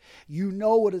arrested, you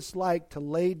know what it's like to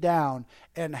lay down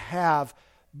and have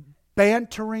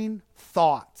bantering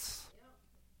thoughts.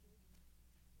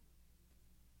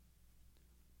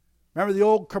 Remember the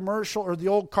old commercial or the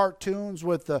old cartoons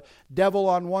with the devil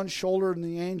on one shoulder and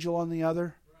the angel on the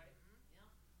other?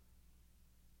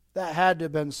 That had to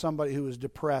have been somebody who was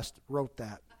depressed wrote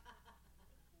that.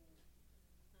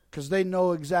 Because they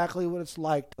know exactly what it's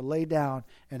like to lay down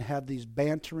and have these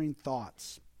bantering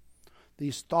thoughts.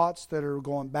 These thoughts that are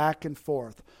going back and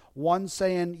forth. One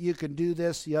saying you can do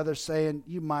this, the other saying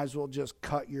you might as well just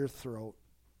cut your throat.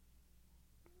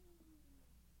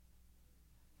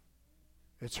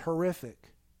 It's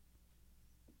horrific.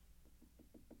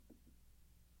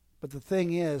 But the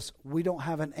thing is, we don't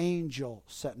have an angel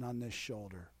sitting on this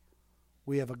shoulder.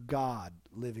 We have a God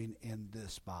living in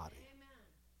this body.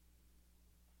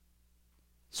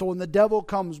 So when the devil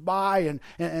comes by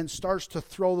and starts to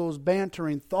throw those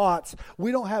bantering thoughts,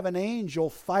 we don't have an angel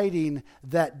fighting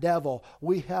that devil.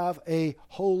 We have a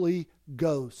Holy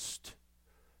Ghost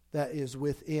that is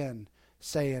within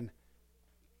saying,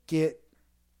 get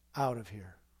out of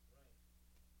here.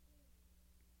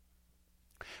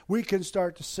 We can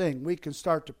start to sing. We can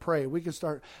start to pray. We can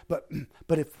start, but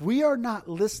if we are not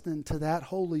listening to that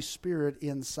Holy Spirit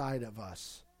inside of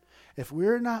us, if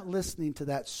we're not listening to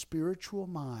that spiritual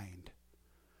mind,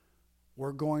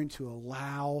 we're going to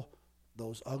allow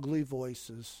those ugly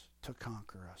voices to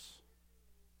conquer us.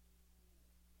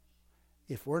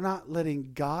 If we're not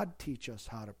letting God teach us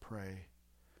how to pray,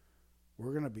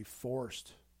 we're going to be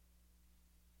forced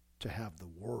to have the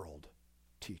world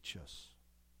teach us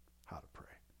how to pray.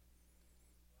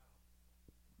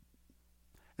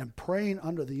 And praying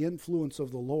under the influence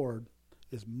of the Lord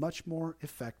is much more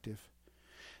effective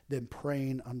than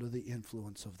praying under the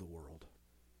influence of the world.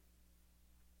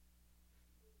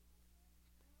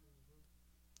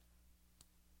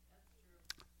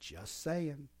 Just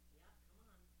saying.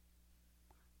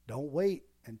 Don't wait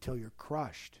until you're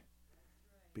crushed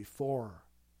before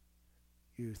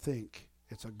you think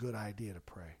it's a good idea to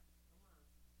pray.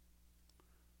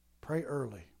 Pray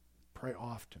early. Pray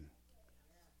often.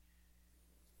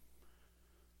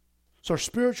 So our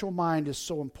spiritual mind is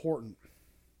so important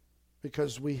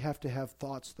because we have to have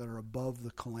thoughts that are above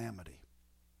the calamity.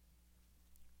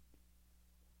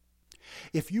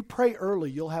 If you pray early,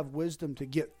 you'll have wisdom to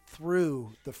get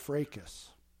through the fracas.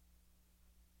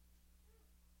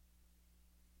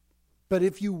 But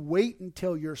if you wait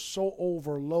until you're so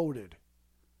overloaded,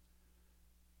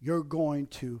 you're going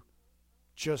to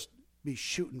just be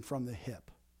shooting from the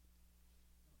hip.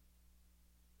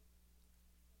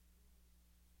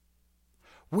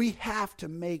 We have to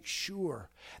make sure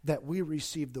that we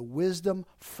receive the wisdom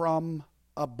from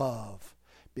above,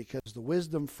 because the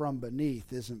wisdom from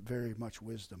beneath isn't very much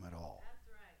wisdom at all. That's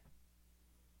right.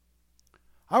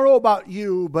 I don't know about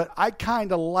you, but I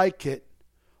kind of like it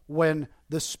when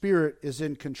the Spirit is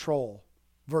in control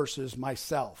versus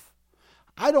myself.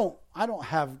 I don't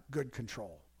have good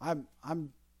control.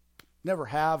 I'm never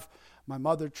have. My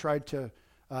mother tried to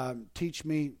teach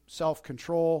me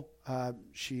self-control.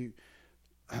 She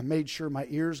made sure my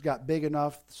ears got big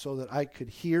enough so that I could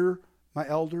hear my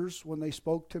elders when they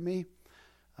spoke to me.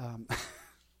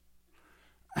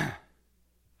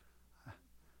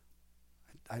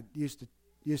 I used to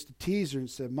tease her and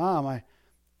say, Mom,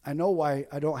 I know why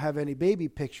I don't have any baby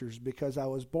pictures, because I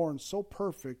was born so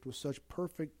perfect with such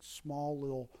perfect, small,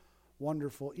 little,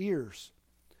 wonderful ears.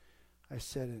 I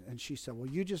said, and she said, well,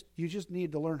 you just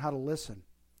need to learn how to listen.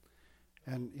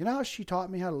 And you know how she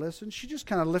taught me how to listen? She just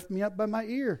kind of lifted me up by my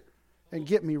ear and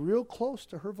get me real close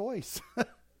to her voice.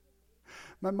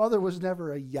 My mother was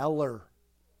never a yeller.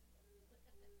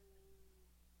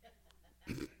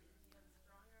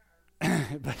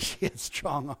 But she had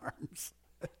strong arms.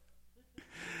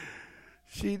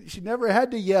 She never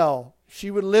had to yell. She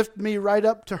would lift me right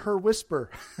up to her whisper.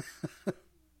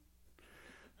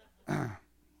 I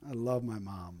love my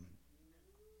mom.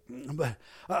 But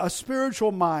a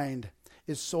spiritual mind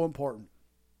is so important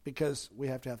because we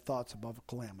have to have thoughts above a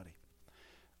calamity.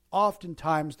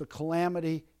 Oftentimes, the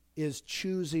calamity is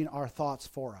choosing our thoughts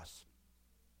for us.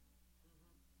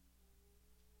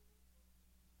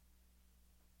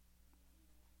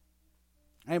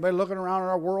 Anybody looking around in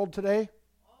our world today?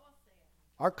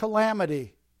 Our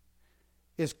calamity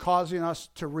is causing us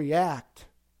to react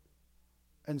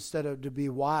instead of to be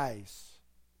wise.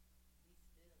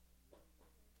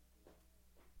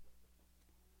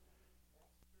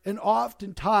 And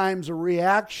oftentimes a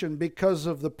reaction because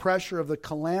of the pressure of the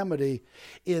calamity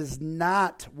is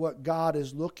not what God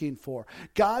is looking for.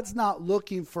 God's not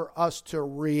looking for us to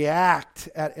react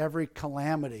at every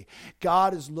calamity.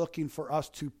 God is looking for us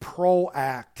to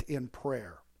proact in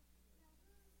prayer.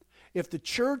 If the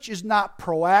church is not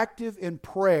proactive in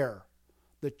prayer,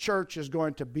 the church is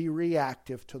going to be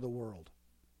reactive to the world.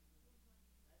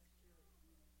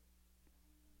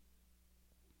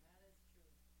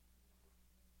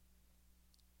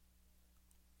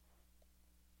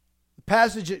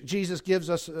 Passage that Jesus gives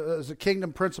us as a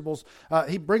kingdom principles,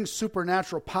 he brings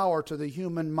supernatural power to the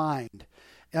human mind.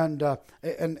 And a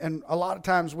lot of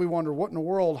times we wonder, what in the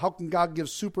world, how can God give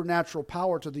supernatural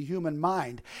power to the human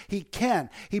mind? He can.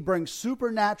 He brings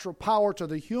supernatural power to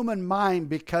the human mind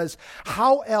because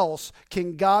how else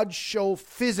can God show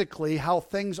physically how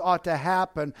things ought to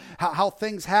happen, how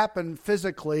things happen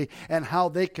physically, and how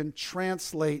they can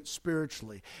translate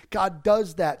spiritually? God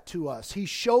does that to us. He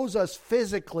shows us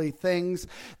physically things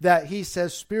that he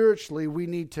says spiritually we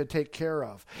need to take care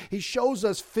of. He shows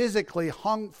us physically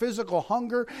physical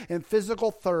hunger and physical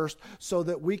thirst so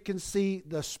that we can see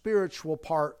the spiritual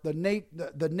part, the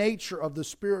nature of the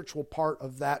spiritual part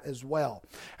of that as well.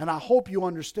 And I hope you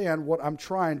understand what I'm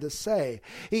trying to say.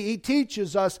 He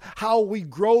teaches us how we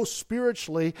grow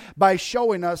spiritually by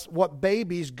showing us what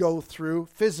babies go through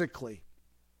physically.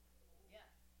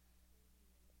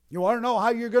 You want to know how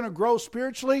you're going to grow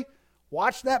spiritually?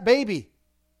 Watch that baby.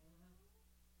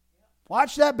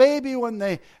 Watch that baby when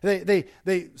they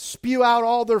spew out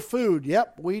all their food.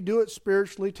 Yep, we do it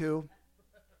spiritually too.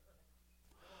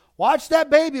 Watch that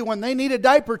baby when they need a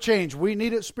diaper change. We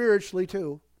need it spiritually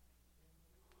too.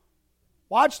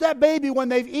 Watch that baby when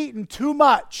they've eaten too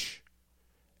much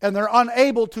and they're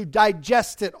unable to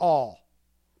digest it all.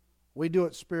 We do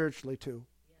it spiritually too.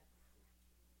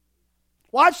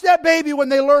 Watch that baby when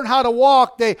they learn how to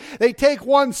walk. They take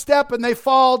one step and they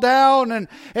fall down and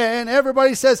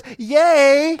everybody says,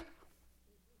 yay.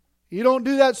 You don't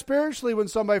do that spiritually when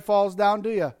somebody falls down,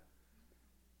 do you?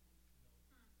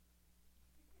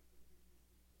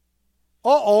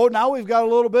 Uh-oh, now we've got a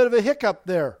little bit of a hiccup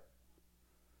there.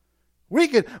 We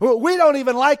don't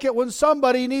even like it when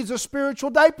somebody needs a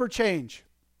spiritual diaper change.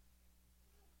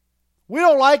 We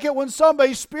don't like it when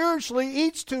somebody spiritually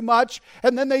eats too much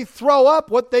and then they throw up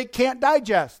what they can't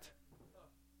digest.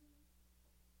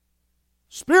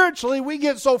 Spiritually, we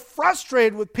get so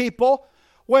frustrated with people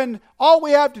when all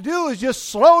we have to do is just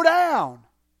slow down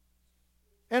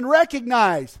and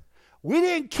recognize we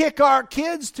didn't kick our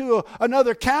kids to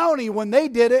another county when they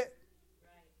did it.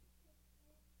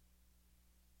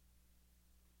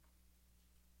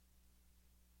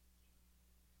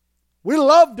 We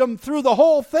loved them through the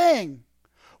whole thing.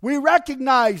 We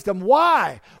recognized them.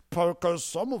 Why? Because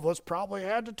some of us probably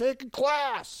had to take a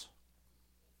class.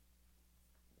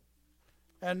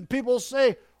 And people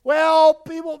say, well,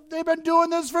 they've been doing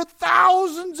this for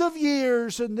thousands of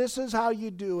years, and this is how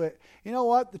you do it. You know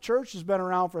what? The church has been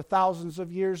around for thousands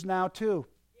of years now, too.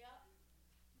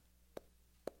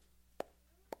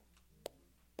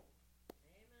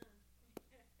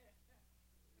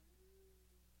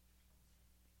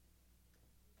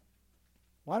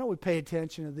 Why don't we pay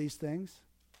attention to these things?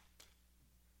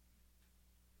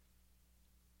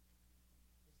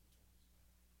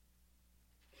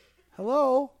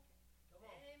 Hello?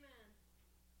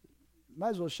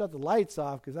 Might as well shut the lights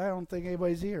off because I don't think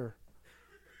anybody's here.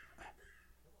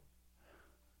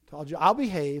 Told you I'll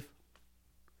behave.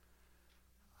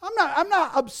 I'm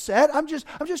not upset. I'm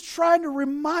just trying to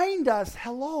remind us,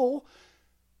 hello.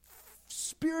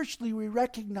 Spiritually we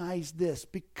recognize this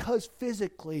because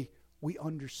physically we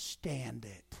understand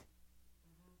it.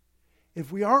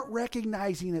 If we aren't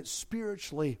recognizing it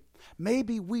spiritually,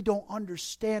 maybe we don't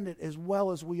understand it as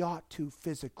well as we ought to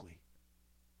physically.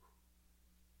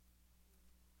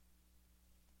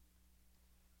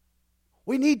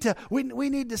 We need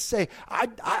to say,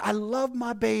 I love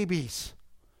my babies.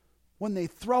 When they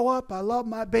throw up, I love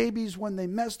my babies when they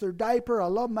mess their diaper. I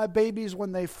love my babies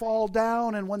when they fall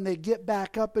down and when they get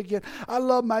back up again. I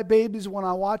love my babies when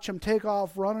I watch them take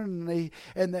off running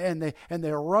and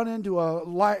they run into a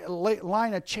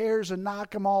line of chairs and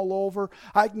knock them all over.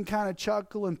 I can kind of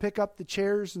chuckle and pick up the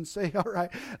chairs and say, all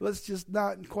right, let's just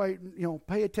not quite,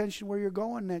 pay attention where you're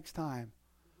going next time.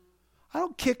 I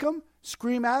don't kick them,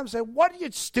 scream at them, say, what are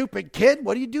you, stupid kid?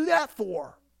 What do you do that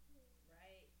for?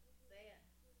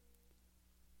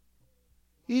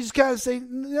 You just kind of say,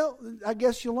 no, I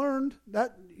guess you learned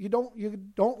that you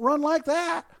don't run like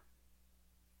that.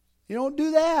 You don't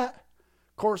do that.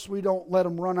 Of course, we don't let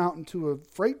them run out into a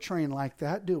freight train like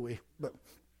that, do we? But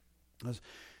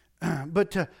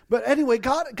But anyway,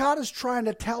 God is trying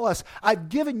to tell us, I've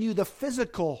given you the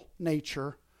physical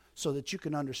nature so that you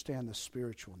can understand the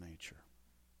spiritual nature.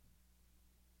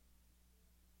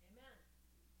 Amen.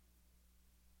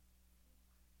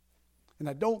 And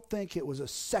I don't think it was a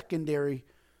secondary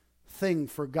thing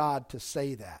for God to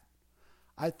say that.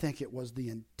 I think it was the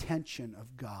intention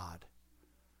of God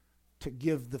to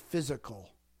give the physical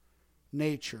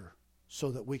nature so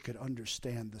that we could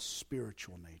understand the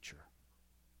spiritual nature.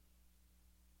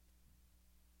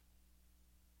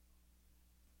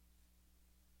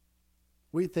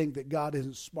 We think that God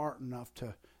isn't smart enough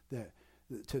to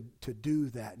do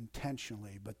that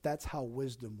intentionally, but that's how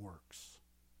wisdom works.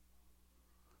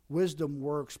 Wisdom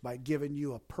works by giving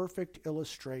you a perfect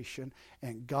illustration,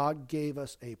 and God gave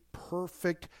us a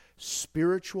perfect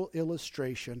spiritual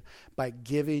illustration by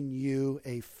giving you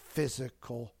a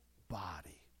physical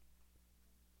body.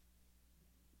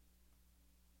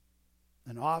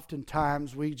 And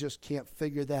oftentimes we just can't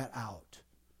figure that out.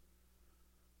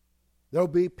 There'll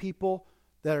be people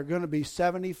that are going to be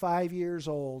 75 years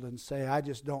old and say, I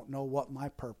just don't know what my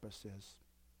purpose is.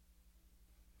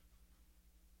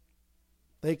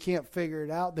 They can't figure it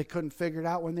out. They couldn't figure it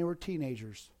out when they were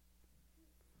teenagers.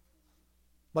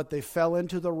 But they fell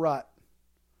into the rut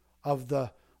of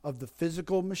the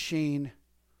physical machine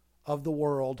of the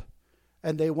world.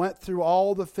 And they went through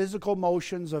all the physical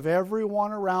motions of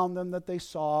everyone around them that they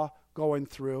saw going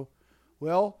through.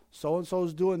 Well,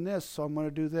 so-and-so's doing this, so I'm going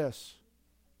to do this.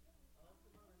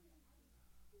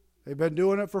 They've been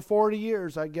doing it for 40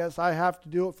 years. I guess I have to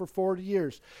do it for 40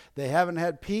 years. They haven't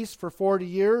had peace for 40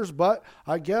 years, but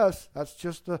I guess that's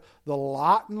just the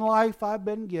lot in life I've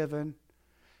been given.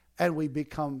 And we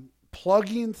become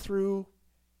plugging through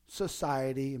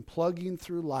society and plugging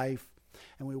through life.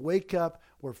 And we wake up,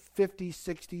 we're 50,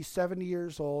 60, 70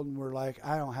 years old, and we're like,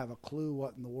 I don't have a clue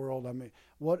what in the world,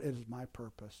 what is my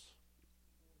purpose?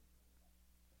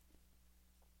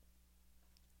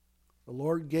 The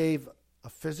Lord gave a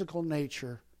physical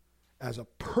nature as a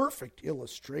perfect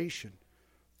illustration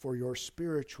for your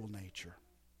spiritual nature.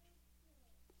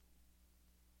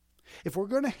 If we're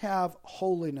going to have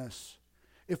holiness,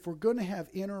 if we're going to have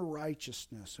inner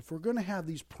righteousness, if we're going to have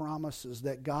these promises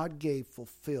that God gave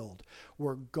fulfilled,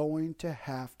 we're going to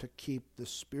have to keep the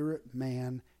spirit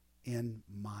man in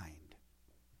mind.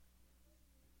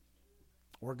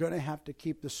 We're going to have to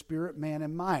keep the spirit man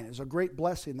in mind. It's a great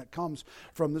blessing that comes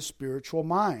from the spiritual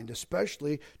mind,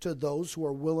 especially to those who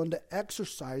are willing to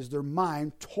exercise their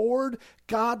mind toward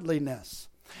godliness.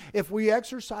 If we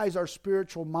exercise our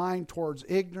spiritual mind towards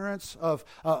ignorance of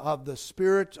the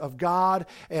Spirit of God,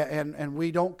 and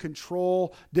we don't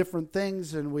control different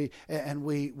things, and we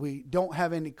don't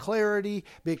have any clarity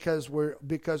because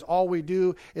all we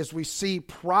do is we see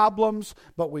problems,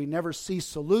 but we never see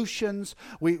solutions.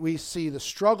 We see the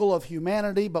struggle of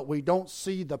humanity, but we don't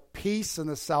see the peace and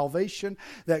the salvation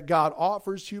that God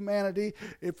offers humanity.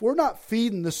 If we're not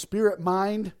feeding the spirit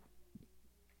mind,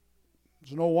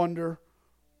 it's no wonder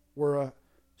we're a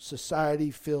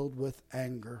society filled with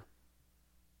anger.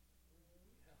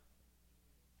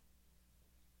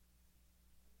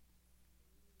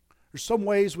 There's some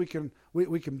ways we can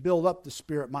build up the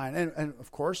spirit mind. And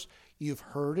of course, you've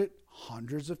heard it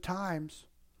hundreds of times.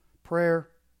 Prayer.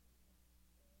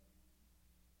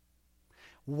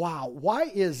 Wow, why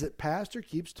is it Pastor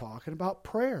keeps talking about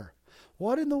prayer?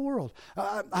 What in the world?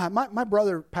 My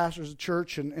brother pastors a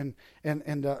church, and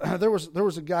there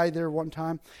was a guy there one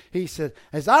time. He said,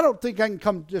 "I don't think I can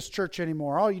come to this church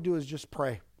anymore. All you do is just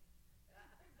pray."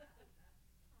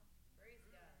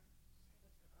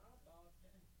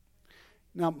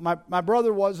 Now, my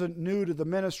brother wasn't new to the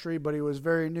ministry, but he was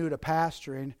very new to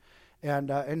pastoring,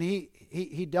 and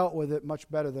he dealt with it much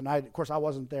better than I did. Of course, I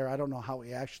wasn't there. I don't know how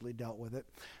he actually dealt with it,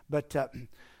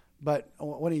 But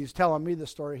when he was telling me the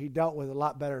story, he dealt with it a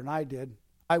lot better than I did.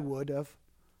 I would have.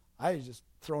 I was just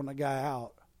throwing the guy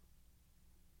out.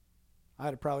 I'd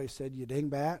have probably said, "You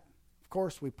dingbat." Of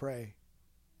course we pray.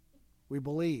 We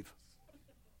believe.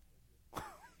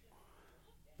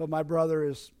 But my brother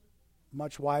is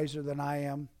much wiser than I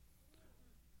am.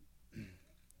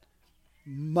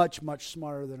 Much, much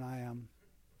smarter than I am.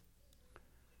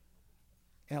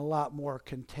 And a lot more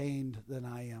contained than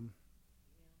I am.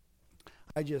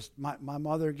 My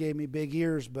mother gave me big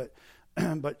ears, but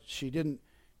she didn't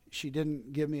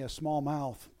give me a small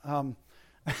mouth.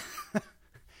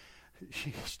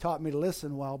 She taught me to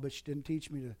listen well, but she didn't teach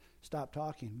me to stop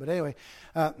talking. But anyway,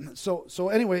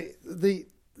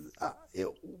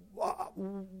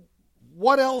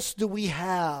 what else do we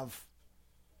have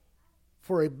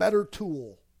for a better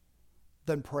tool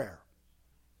than prayer?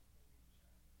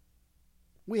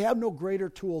 We have no greater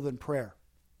tool than prayer.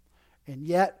 And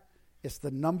yet, it's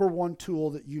the number one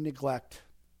tool that you neglect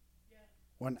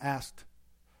when asked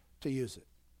to use it.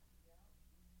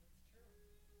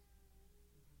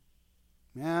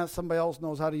 Yeah, somebody else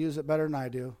knows how to use it better than I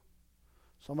do.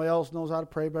 Somebody else knows how to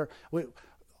pray better.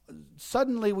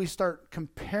 Suddenly we start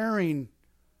comparing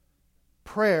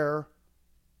prayer,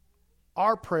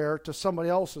 our prayer, to somebody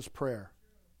else's prayer.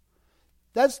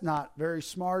 That's not very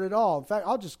smart at all. In fact,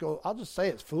 I'll just say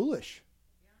it's foolish.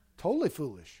 Totally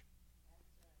foolish.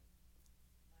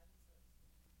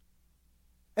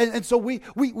 And so we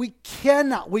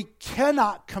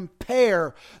cannot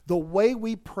compare the way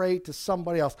we pray to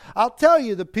somebody else. I'll tell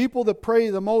you, the people that pray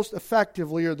the most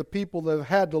effectively are the people that have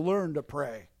had to learn to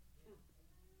pray.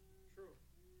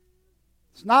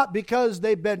 It's not because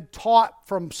they've been taught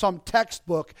from some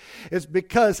textbook. It's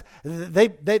because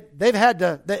they've had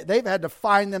to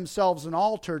find themselves an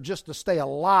altar just to stay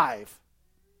alive.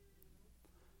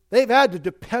 They've had to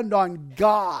depend on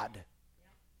God.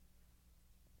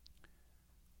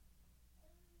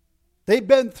 They've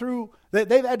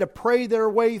had to pray their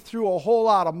way through a whole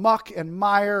lot of muck and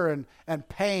mire and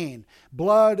pain,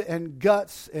 blood and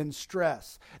guts and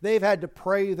stress. They've had to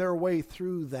pray their way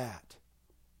through that.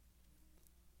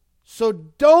 So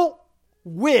don't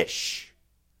wish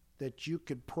that you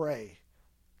could pray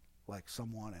like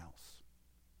someone else.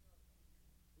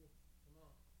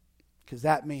 Because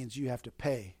that means you have to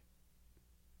pay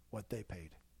what they paid.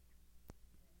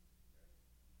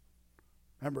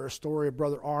 Remember a story of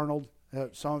Brother Arnold?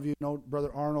 Some of you know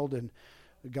Brother Arnold, and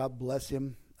God bless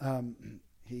him.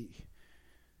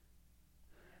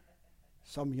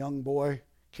 Some young boy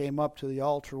came up to the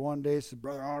altar one day and said,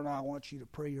 "Brother Arnold, I want you to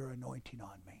pray your anointing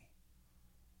on me.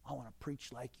 I want to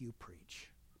preach like you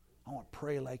preach. I want to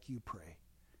pray like you pray."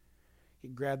 He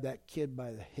grabbed that kid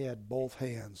by the head, both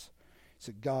hands. He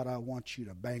said, "God, I want you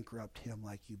to bankrupt him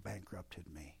like you bankrupted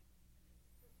me.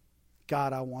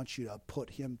 God, I want you to put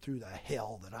him through the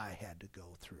hell that I had to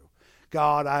go through.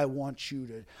 God, I want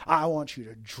you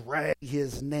to drag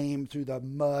his name through the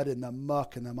mud and the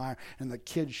muck and the mire." And the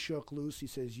kid shook loose. He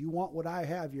says, "You want what I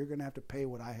have, you're going to have to pay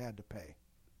what I had to pay."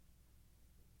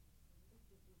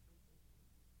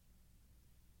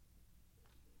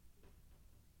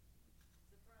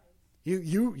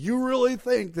 You really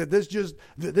think that this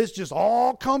just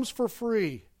all comes for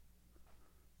free?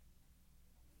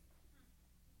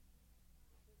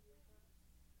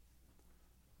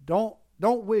 Don't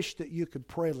wish that you could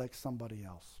pray like somebody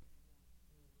else.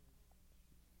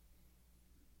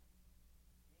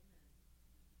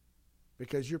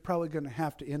 Because you're probably going to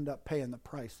have to end up paying the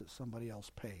price that somebody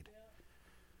else paid.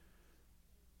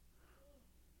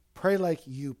 Pray like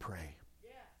you pray.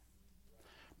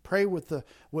 Pray with the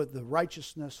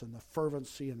righteousness and the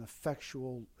fervency and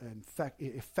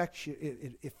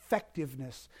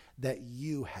effectiveness that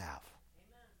you have.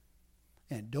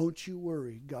 And don't you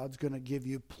worry, God's going to give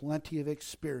you plenty of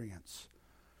experience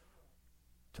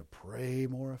to pray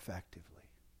more effectively.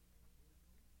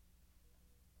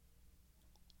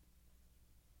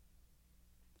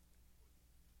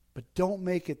 But don't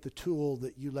make it the tool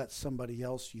that you let somebody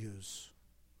else use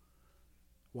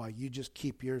while you just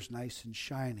keep yours nice and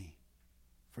shiny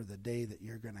for the day that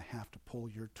you're going to have to pull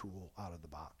your tool out of the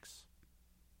box.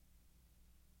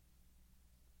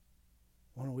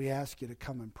 When we ask you to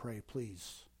come and pray,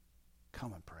 please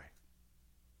come and pray.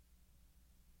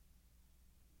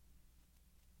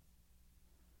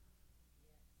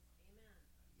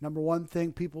 Number one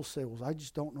thing people say, "Well, I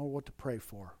just don't know what to pray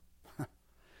for."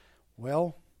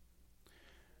 Well,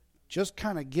 just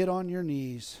kind of get on your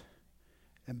knees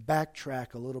and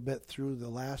backtrack a little bit through the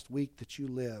last week that you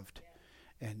lived,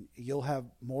 and you'll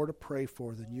have more to pray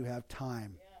for than you have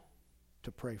time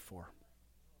to pray for.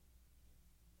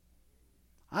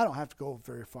 I don't have to go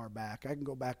very far back. I can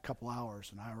go back a couple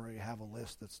hours, and I already have a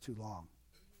list that's too long.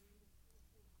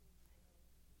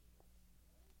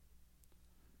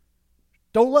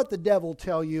 Don't let the devil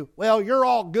tell you, "Well, you're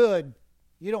all good.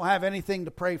 You don't have anything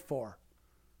to pray for.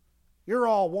 You're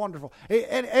all wonderful."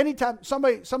 And anytime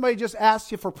somebody just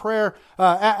asks you for prayer,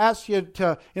 asks you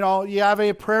to, you have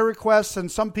any prayer requests,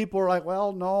 and some people are like,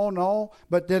 "Well, no."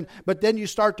 But then you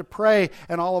start to pray,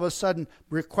 and all of a sudden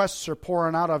requests are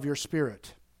pouring out of your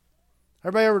spirit.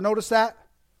 Everybody ever notice that?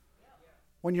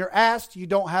 When you're asked, you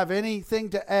don't have anything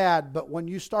to add, but when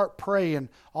you start praying,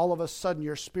 all of a sudden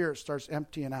your spirit starts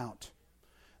emptying out.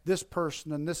 This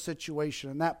person and this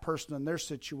situation, and that person and their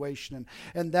situation,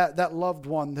 and that loved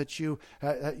one that you've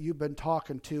been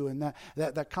talking to, and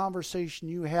that conversation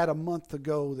you had a month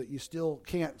ago that you still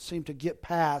can't seem to get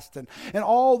past, and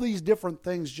all these different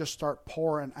things just start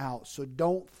pouring out. So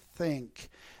don't think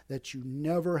that you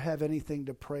never have anything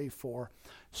to pray for,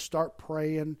 start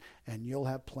praying and you'll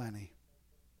have plenty.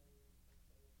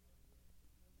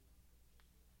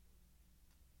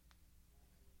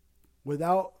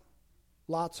 Without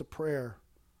lots of prayer,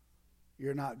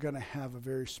 you're not going to have a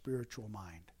very spiritual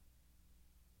mind.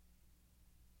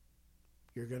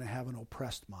 You're going to have an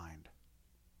oppressed mind.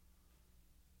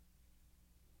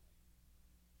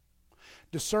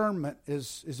 Discernment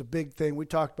is a big thing. We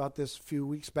talked about this a few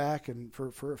weeks back, and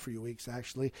for a few weeks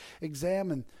actually.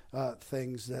 Examine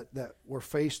things that we're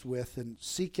faced with and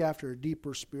seek after a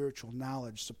deeper spiritual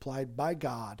knowledge supplied by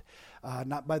God,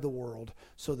 not by the world,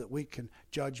 so that we can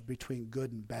judge between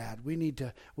good and bad. We need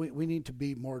to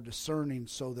be more discerning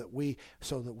so that we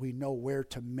know where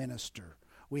to minister.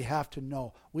 We have to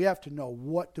know. We have to know,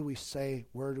 what do we say,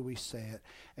 where do we say it,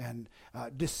 and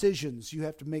decisions. You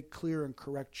have to make clear and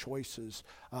correct choices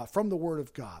from the Word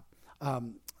of God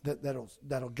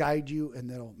that'll guide you and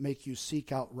that'll make you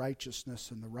seek out righteousness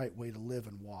and the right way to live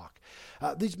and walk.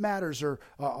 These matters are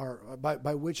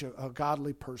by which a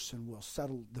godly person will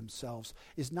settle themselves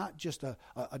is not just a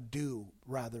do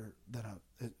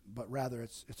but rather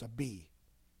it's a be.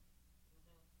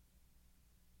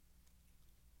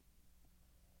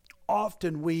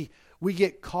 Often we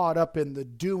get caught up in the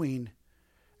doing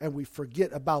and we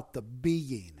forget about the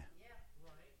being.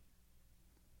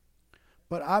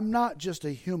 But I'm not just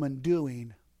a human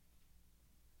doing.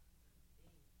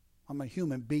 I'm a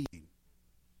human being.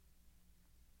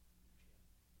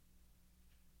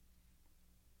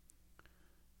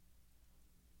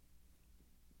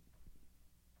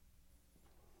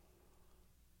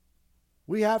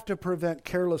 We have to prevent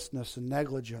carelessness and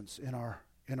negligence in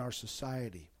our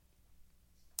society.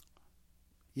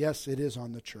 Yes, it is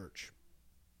on the church.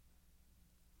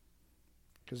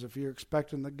 Because if you're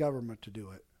expecting the government to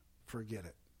do it, forget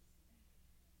it.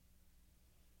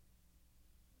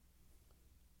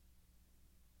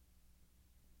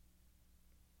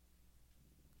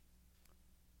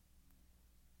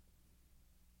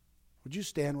 Would you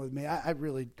stand with me? I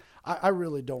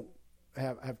really don't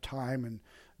have time and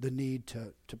the need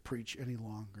to preach any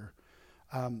longer.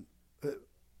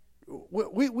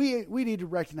 We need to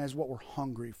recognize what we're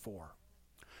hungry for.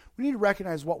 We need to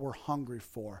recognize what we're hungry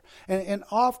for. And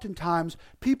oftentimes,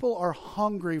 people are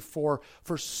hungry for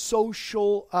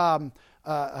social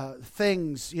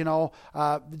things,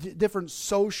 different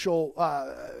social,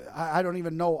 I don't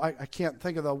even know, I can't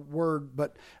think of the word,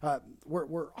 but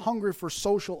we're hungry for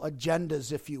social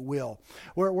agendas, if you will.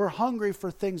 We're hungry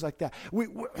for things like that.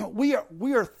 We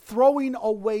are throwing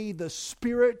away the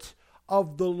Spirit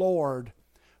of the Lord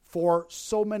for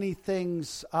so many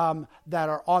things that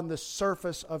are on the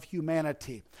surface of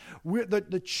humanity.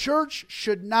 The church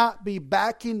should not be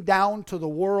backing down to the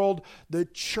world. The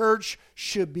church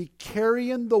should be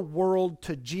carrying the world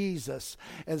to Jesus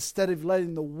instead of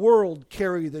letting the world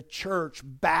carry the church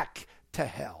back to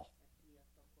hell.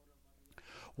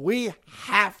 We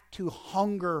have to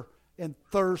hunger and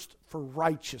thirst for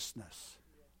righteousness.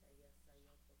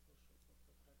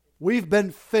 We've been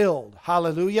filled.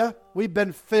 Hallelujah. We've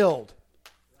been filled.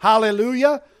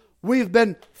 Hallelujah. We've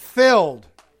been filled.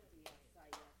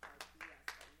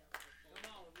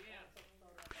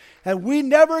 And we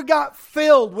never got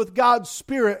filled with God's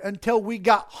Spirit until we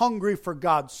got hungry for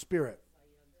God's Spirit.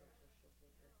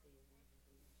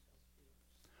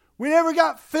 We never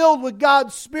got filled with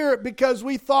God's Spirit because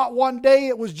we thought one day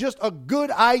it was just a good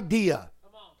idea.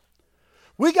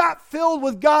 We got filled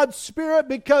with God's Spirit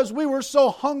because we were so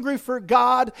hungry for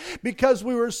God, because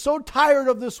we were so tired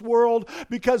of this world,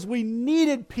 because we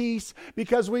needed peace,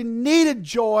 because we needed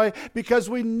joy, because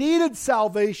we needed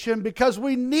salvation, because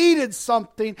we needed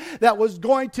something that was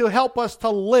going to help us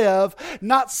to live,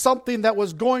 not something that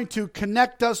was going to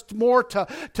connect us more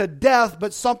to death,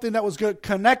 but something that was going to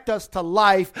connect us to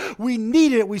life. We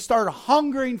needed it. We started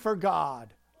hungering for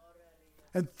God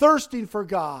and thirsting for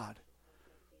God,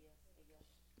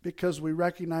 because we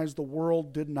recognize the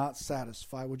world did not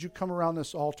satisfy. Would you come around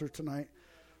this altar tonight?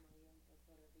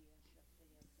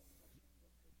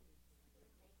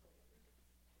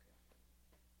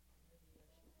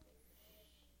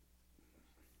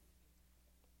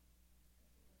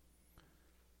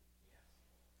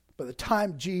 By the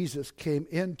time Jesus came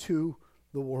into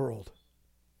the world,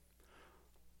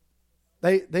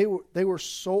 they were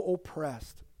so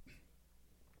oppressed.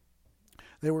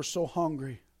 They were so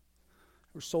hungry.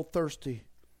 We're so thirsty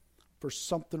for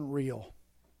something real.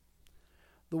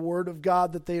 The Word of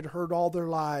God that they had heard all their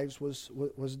lives was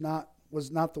not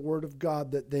the Word of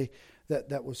God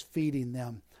that was feeding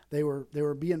them. They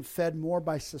were being fed more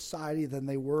by society than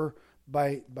they were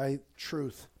by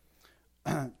truth.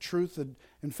 truth,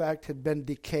 in fact, had been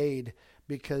decayed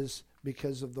because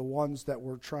of the ones that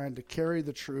were trying to carry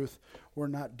the truth were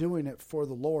not doing it for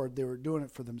the Lord. They were doing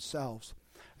it for themselves.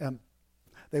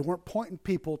 They weren't pointing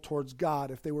people towards God.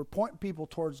 If they were pointing people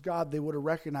towards God, they would have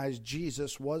recognized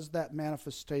Jesus was that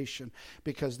manifestation,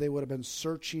 because they would have been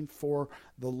searching for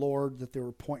the Lord that they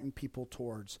were pointing people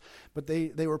towards. But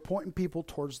they were pointing people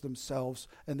towards themselves,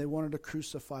 and they wanted to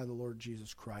crucify the Lord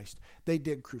Jesus Christ. They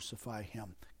did crucify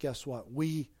him. Guess what?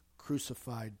 We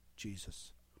crucified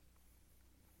Jesus.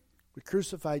 We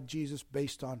crucified Jesus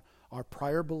based on our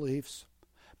prior beliefs,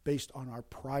 based on our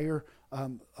prior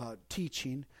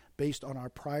teaching, based on our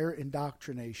prior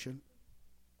indoctrination,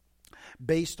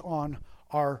 based on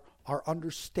our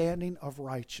understanding of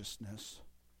righteousness.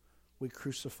 We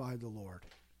crucified the Lord.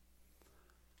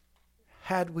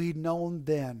 Had we known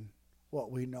then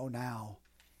what we know now,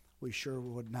 we sure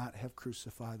would not have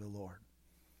crucified the Lord.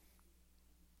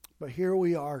 But here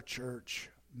we are, church,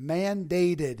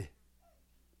 mandated,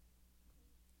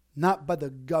 not by the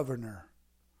governor,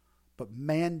 but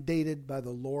mandated by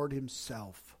the Lord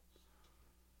himself,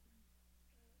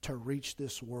 to reach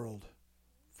this world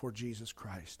for Jesus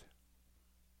Christ.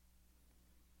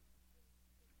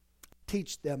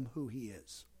 Teach them who he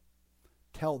is.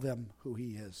 Tell them who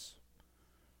he is.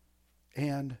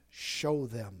 And show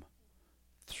them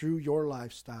through your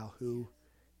lifestyle who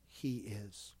he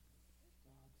is.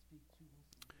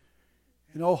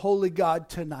 And oh, holy God,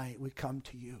 tonight we come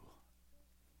to you.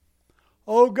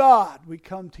 Oh God, we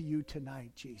come to you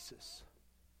tonight, Jesus.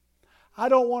 I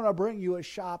don't want to bring you a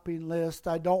shopping list.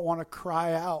 I don't want to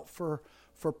cry out for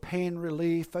pain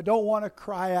relief. I don't want to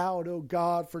cry out, oh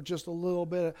God, for just a little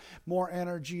bit more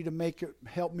energy to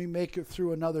help me make it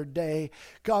through another day.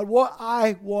 God, what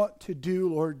I want to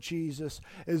do, Lord Jesus,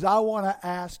 is I want to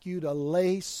ask you to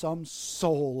lay some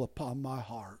soul upon my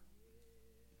heart.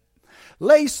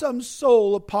 Lay some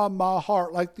soul upon my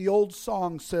heart, like the old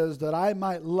song says, that I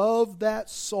might love that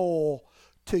soul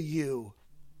to you.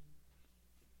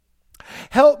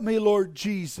 Help me, Lord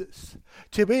Jesus,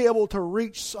 to be able to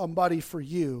reach somebody for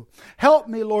you. Help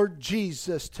me, Lord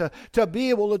Jesus, to be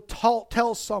able to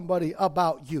tell somebody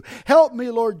about you. Help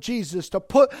me, Lord Jesus, to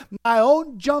put my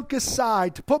own junk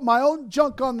aside, to put my own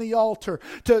junk on the altar,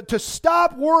 to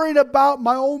stop worrying about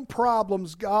my own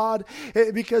problems, God,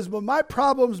 because when my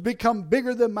problems become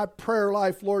bigger than my prayer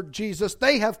life, Lord Jesus,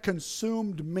 they have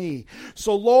consumed me.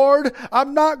 So, Lord,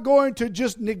 I'm not going to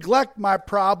just neglect my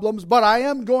problems, but I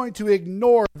am going to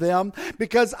ignore them,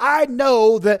 because I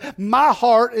know that my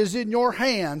heart is in your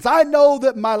hands. I know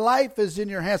that my life is in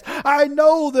your hands. I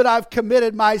know that I've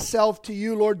committed myself to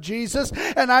you, Lord Jesus,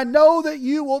 and I know that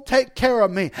you will take care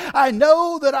of me. I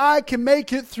know that I can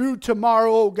make it through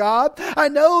tomorrow, oh God. I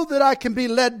know that I can be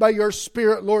led by your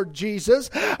Spirit, Lord Jesus.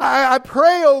 I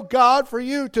pray, oh God, for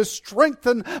you to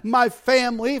strengthen my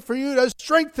family, for you to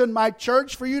strengthen my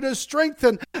church, for you to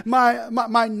strengthen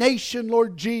my nation,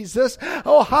 Lord Jesus.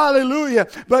 Oh, hallelujah.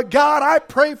 But God, I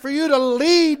pray for you to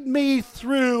lead me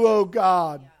through, oh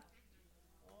God.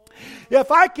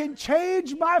 If I can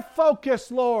change my focus,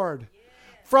 Lord,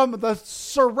 from the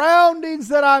surroundings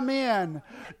that I'm in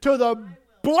to the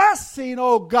blessing,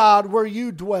 oh God, where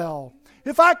you dwell.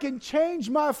 If I can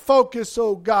change my focus,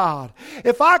 oh God,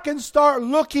 if I can start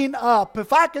looking up,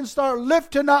 if I can start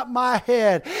lifting up my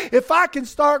head, if I can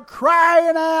start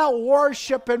crying out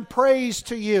worship and praise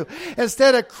to you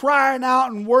instead of crying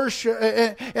out and worship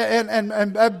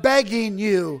and begging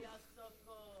you.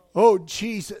 Oh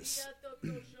Jesus.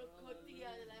 If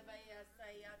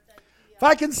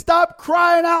I can stop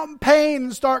crying out in pain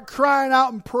and start crying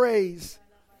out in praise,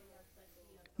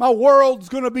 my world's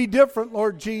going to be different,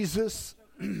 Lord Jesus.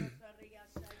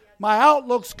 My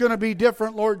outlook's going to be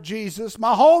different, Lord Jesus.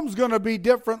 My home's going to be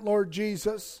different, Lord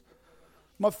Jesus.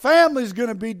 My family's going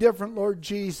to be different, Lord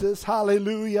Jesus.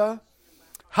 Hallelujah.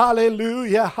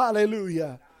 Hallelujah.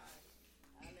 Hallelujah.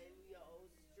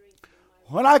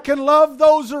 When I can love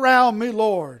those around me,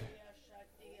 Lord.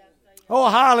 Oh,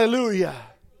 hallelujah.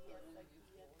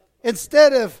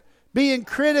 Instead of being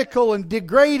critical and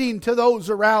degrading to those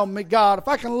around me, God, if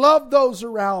I can love those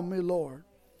around me, Lord,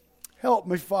 help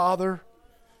me, Father.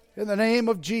 In the name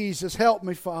of Jesus, help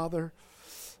me, Father.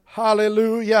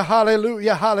 Hallelujah,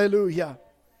 hallelujah, hallelujah.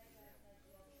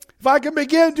 If I can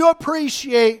begin to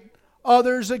appreciate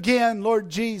others again, Lord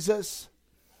Jesus.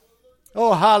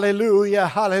 Oh, hallelujah,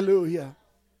 hallelujah.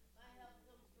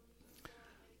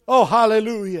 Oh,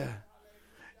 hallelujah.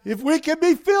 If we can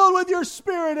be filled with your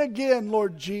Spirit again,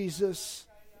 Lord Jesus.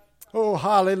 Oh,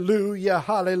 hallelujah,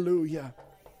 hallelujah.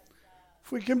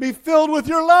 If we can be filled with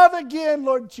your love again,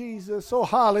 Lord Jesus. Oh,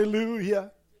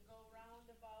 hallelujah.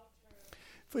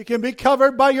 If we can be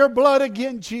covered by your blood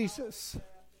again, Jesus.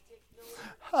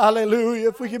 Hallelujah.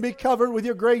 If we can be covered with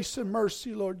your grace and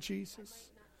mercy, Lord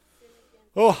Jesus.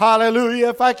 Oh, hallelujah.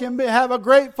 If I can have a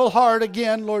grateful heart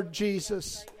again, Lord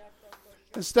Jesus,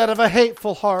 instead of a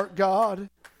hateful heart, God.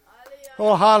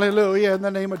 Oh, hallelujah. In the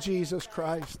name of Jesus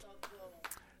Christ.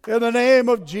 In the name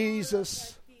of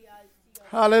Jesus.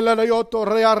 Hallelujah.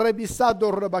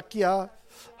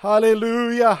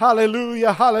 Hallelujah.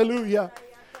 Hallelujah. Hallelujah.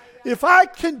 If I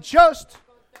can just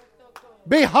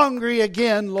be hungry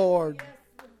again, Lord.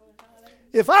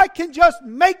 If I can just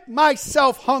make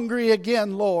myself hungry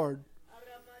again, Lord,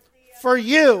 for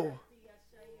you.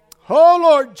 Oh,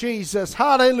 Lord Jesus.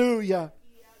 Hallelujah.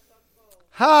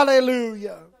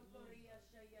 Hallelujah.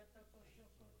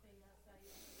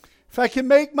 If I can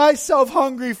make myself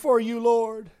hungry for you,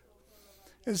 Lord,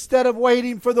 instead of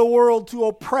waiting for the world to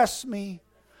oppress me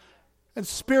and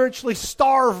spiritually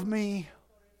starve me,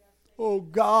 oh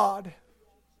God,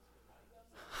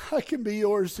 I can be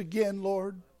yours again,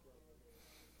 Lord.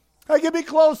 I can be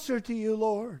closer to you,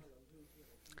 Lord.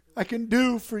 I can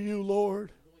do for you,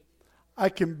 Lord. I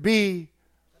can be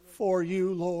for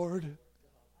you, Lord.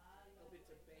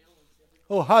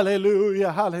 Oh,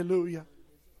 hallelujah, hallelujah.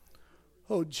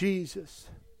 Oh, Jesus.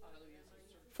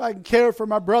 If I can care for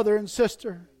my brother and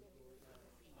sister.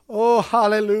 Oh,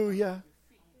 hallelujah.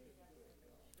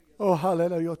 Oh,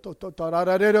 hallelujah.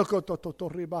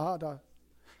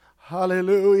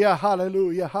 Hallelujah,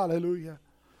 hallelujah, hallelujah.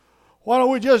 Why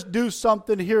don't we just do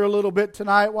something here a little bit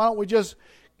tonight? Why don't we just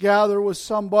gather with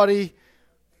somebody,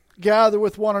 gather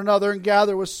with one another and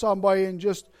gather with somebody and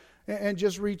just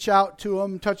reach out to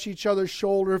them, touch each other's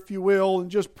shoulder, if you will,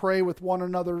 and just pray with one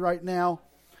another right now.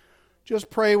 Just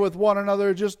pray with one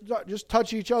another. Just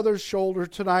touch each other's shoulder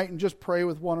tonight and just pray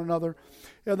with one another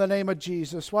in the name of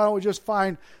Jesus. Why don't we just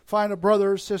find a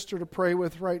brother or sister to pray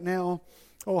with right now?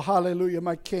 Oh, hallelujah,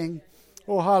 my King.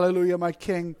 Oh, hallelujah, my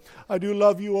King. I do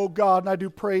love you, oh God, and I do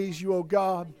praise you, oh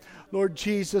God. Lord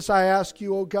Jesus, I ask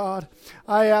you, oh God,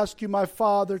 I ask you, my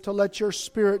Father, to let your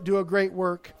Spirit do a great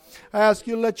work. I ask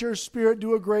you to let your Spirit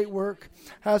do a great work.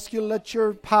 I ask you to let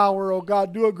your power, oh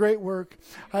God, do a great work.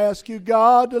 I ask you,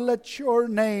 God, to let your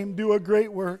name do a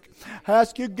great work. I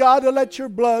ask you, God, to let your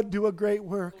blood do a great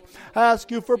work. I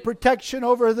ask you for protection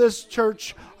over this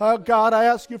church. Oh God, I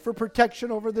ask you for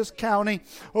protection over this county.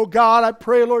 Oh God, I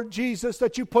pray, Lord Jesus,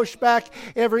 that you push back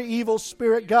every evil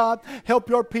spirit, God. Help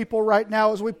your people right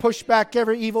now as we push back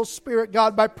every evil spirit,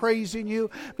 God, by praising you,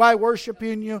 by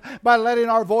worshiping you, by letting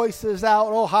our voices out.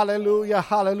 Oh, hallelujah,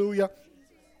 hallelujah.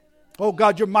 Oh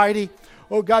God, you're mighty.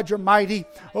 Oh God, you're mighty.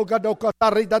 Oh God, oh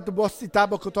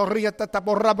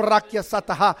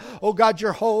God,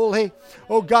 you're holy.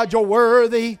 Oh God, you're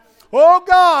worthy. Oh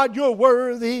God, you're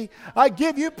worthy. I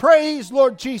give you praise,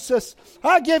 Lord Jesus.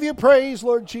 I give you praise,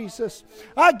 Lord Jesus.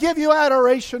 I give you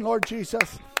adoration, Lord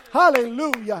Jesus.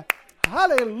 Hallelujah.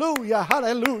 Hallelujah.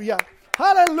 Hallelujah.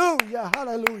 Hallelujah.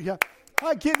 Hallelujah.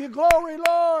 I give you glory,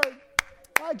 Lord.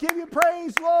 I give you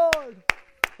praise, Lord.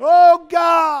 Oh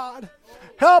God,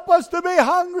 help us to be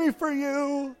hungry for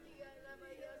you.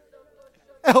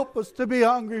 Help us to be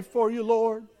hungry for you,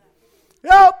 Lord.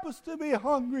 Help us to be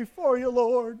hungry for you,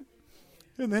 Lord.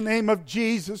 In the name of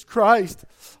Jesus Christ.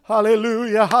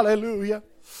 Hallelujah, hallelujah.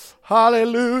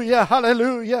 Hallelujah,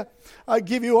 hallelujah. I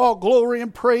give you all glory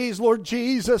and praise, Lord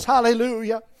Jesus.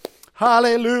 Hallelujah.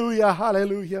 Hallelujah,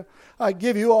 hallelujah. I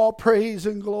give you all praise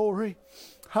and glory.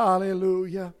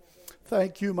 Hallelujah.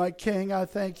 Thank you, my King. I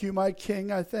thank you, my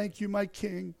King. I thank you, my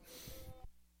King.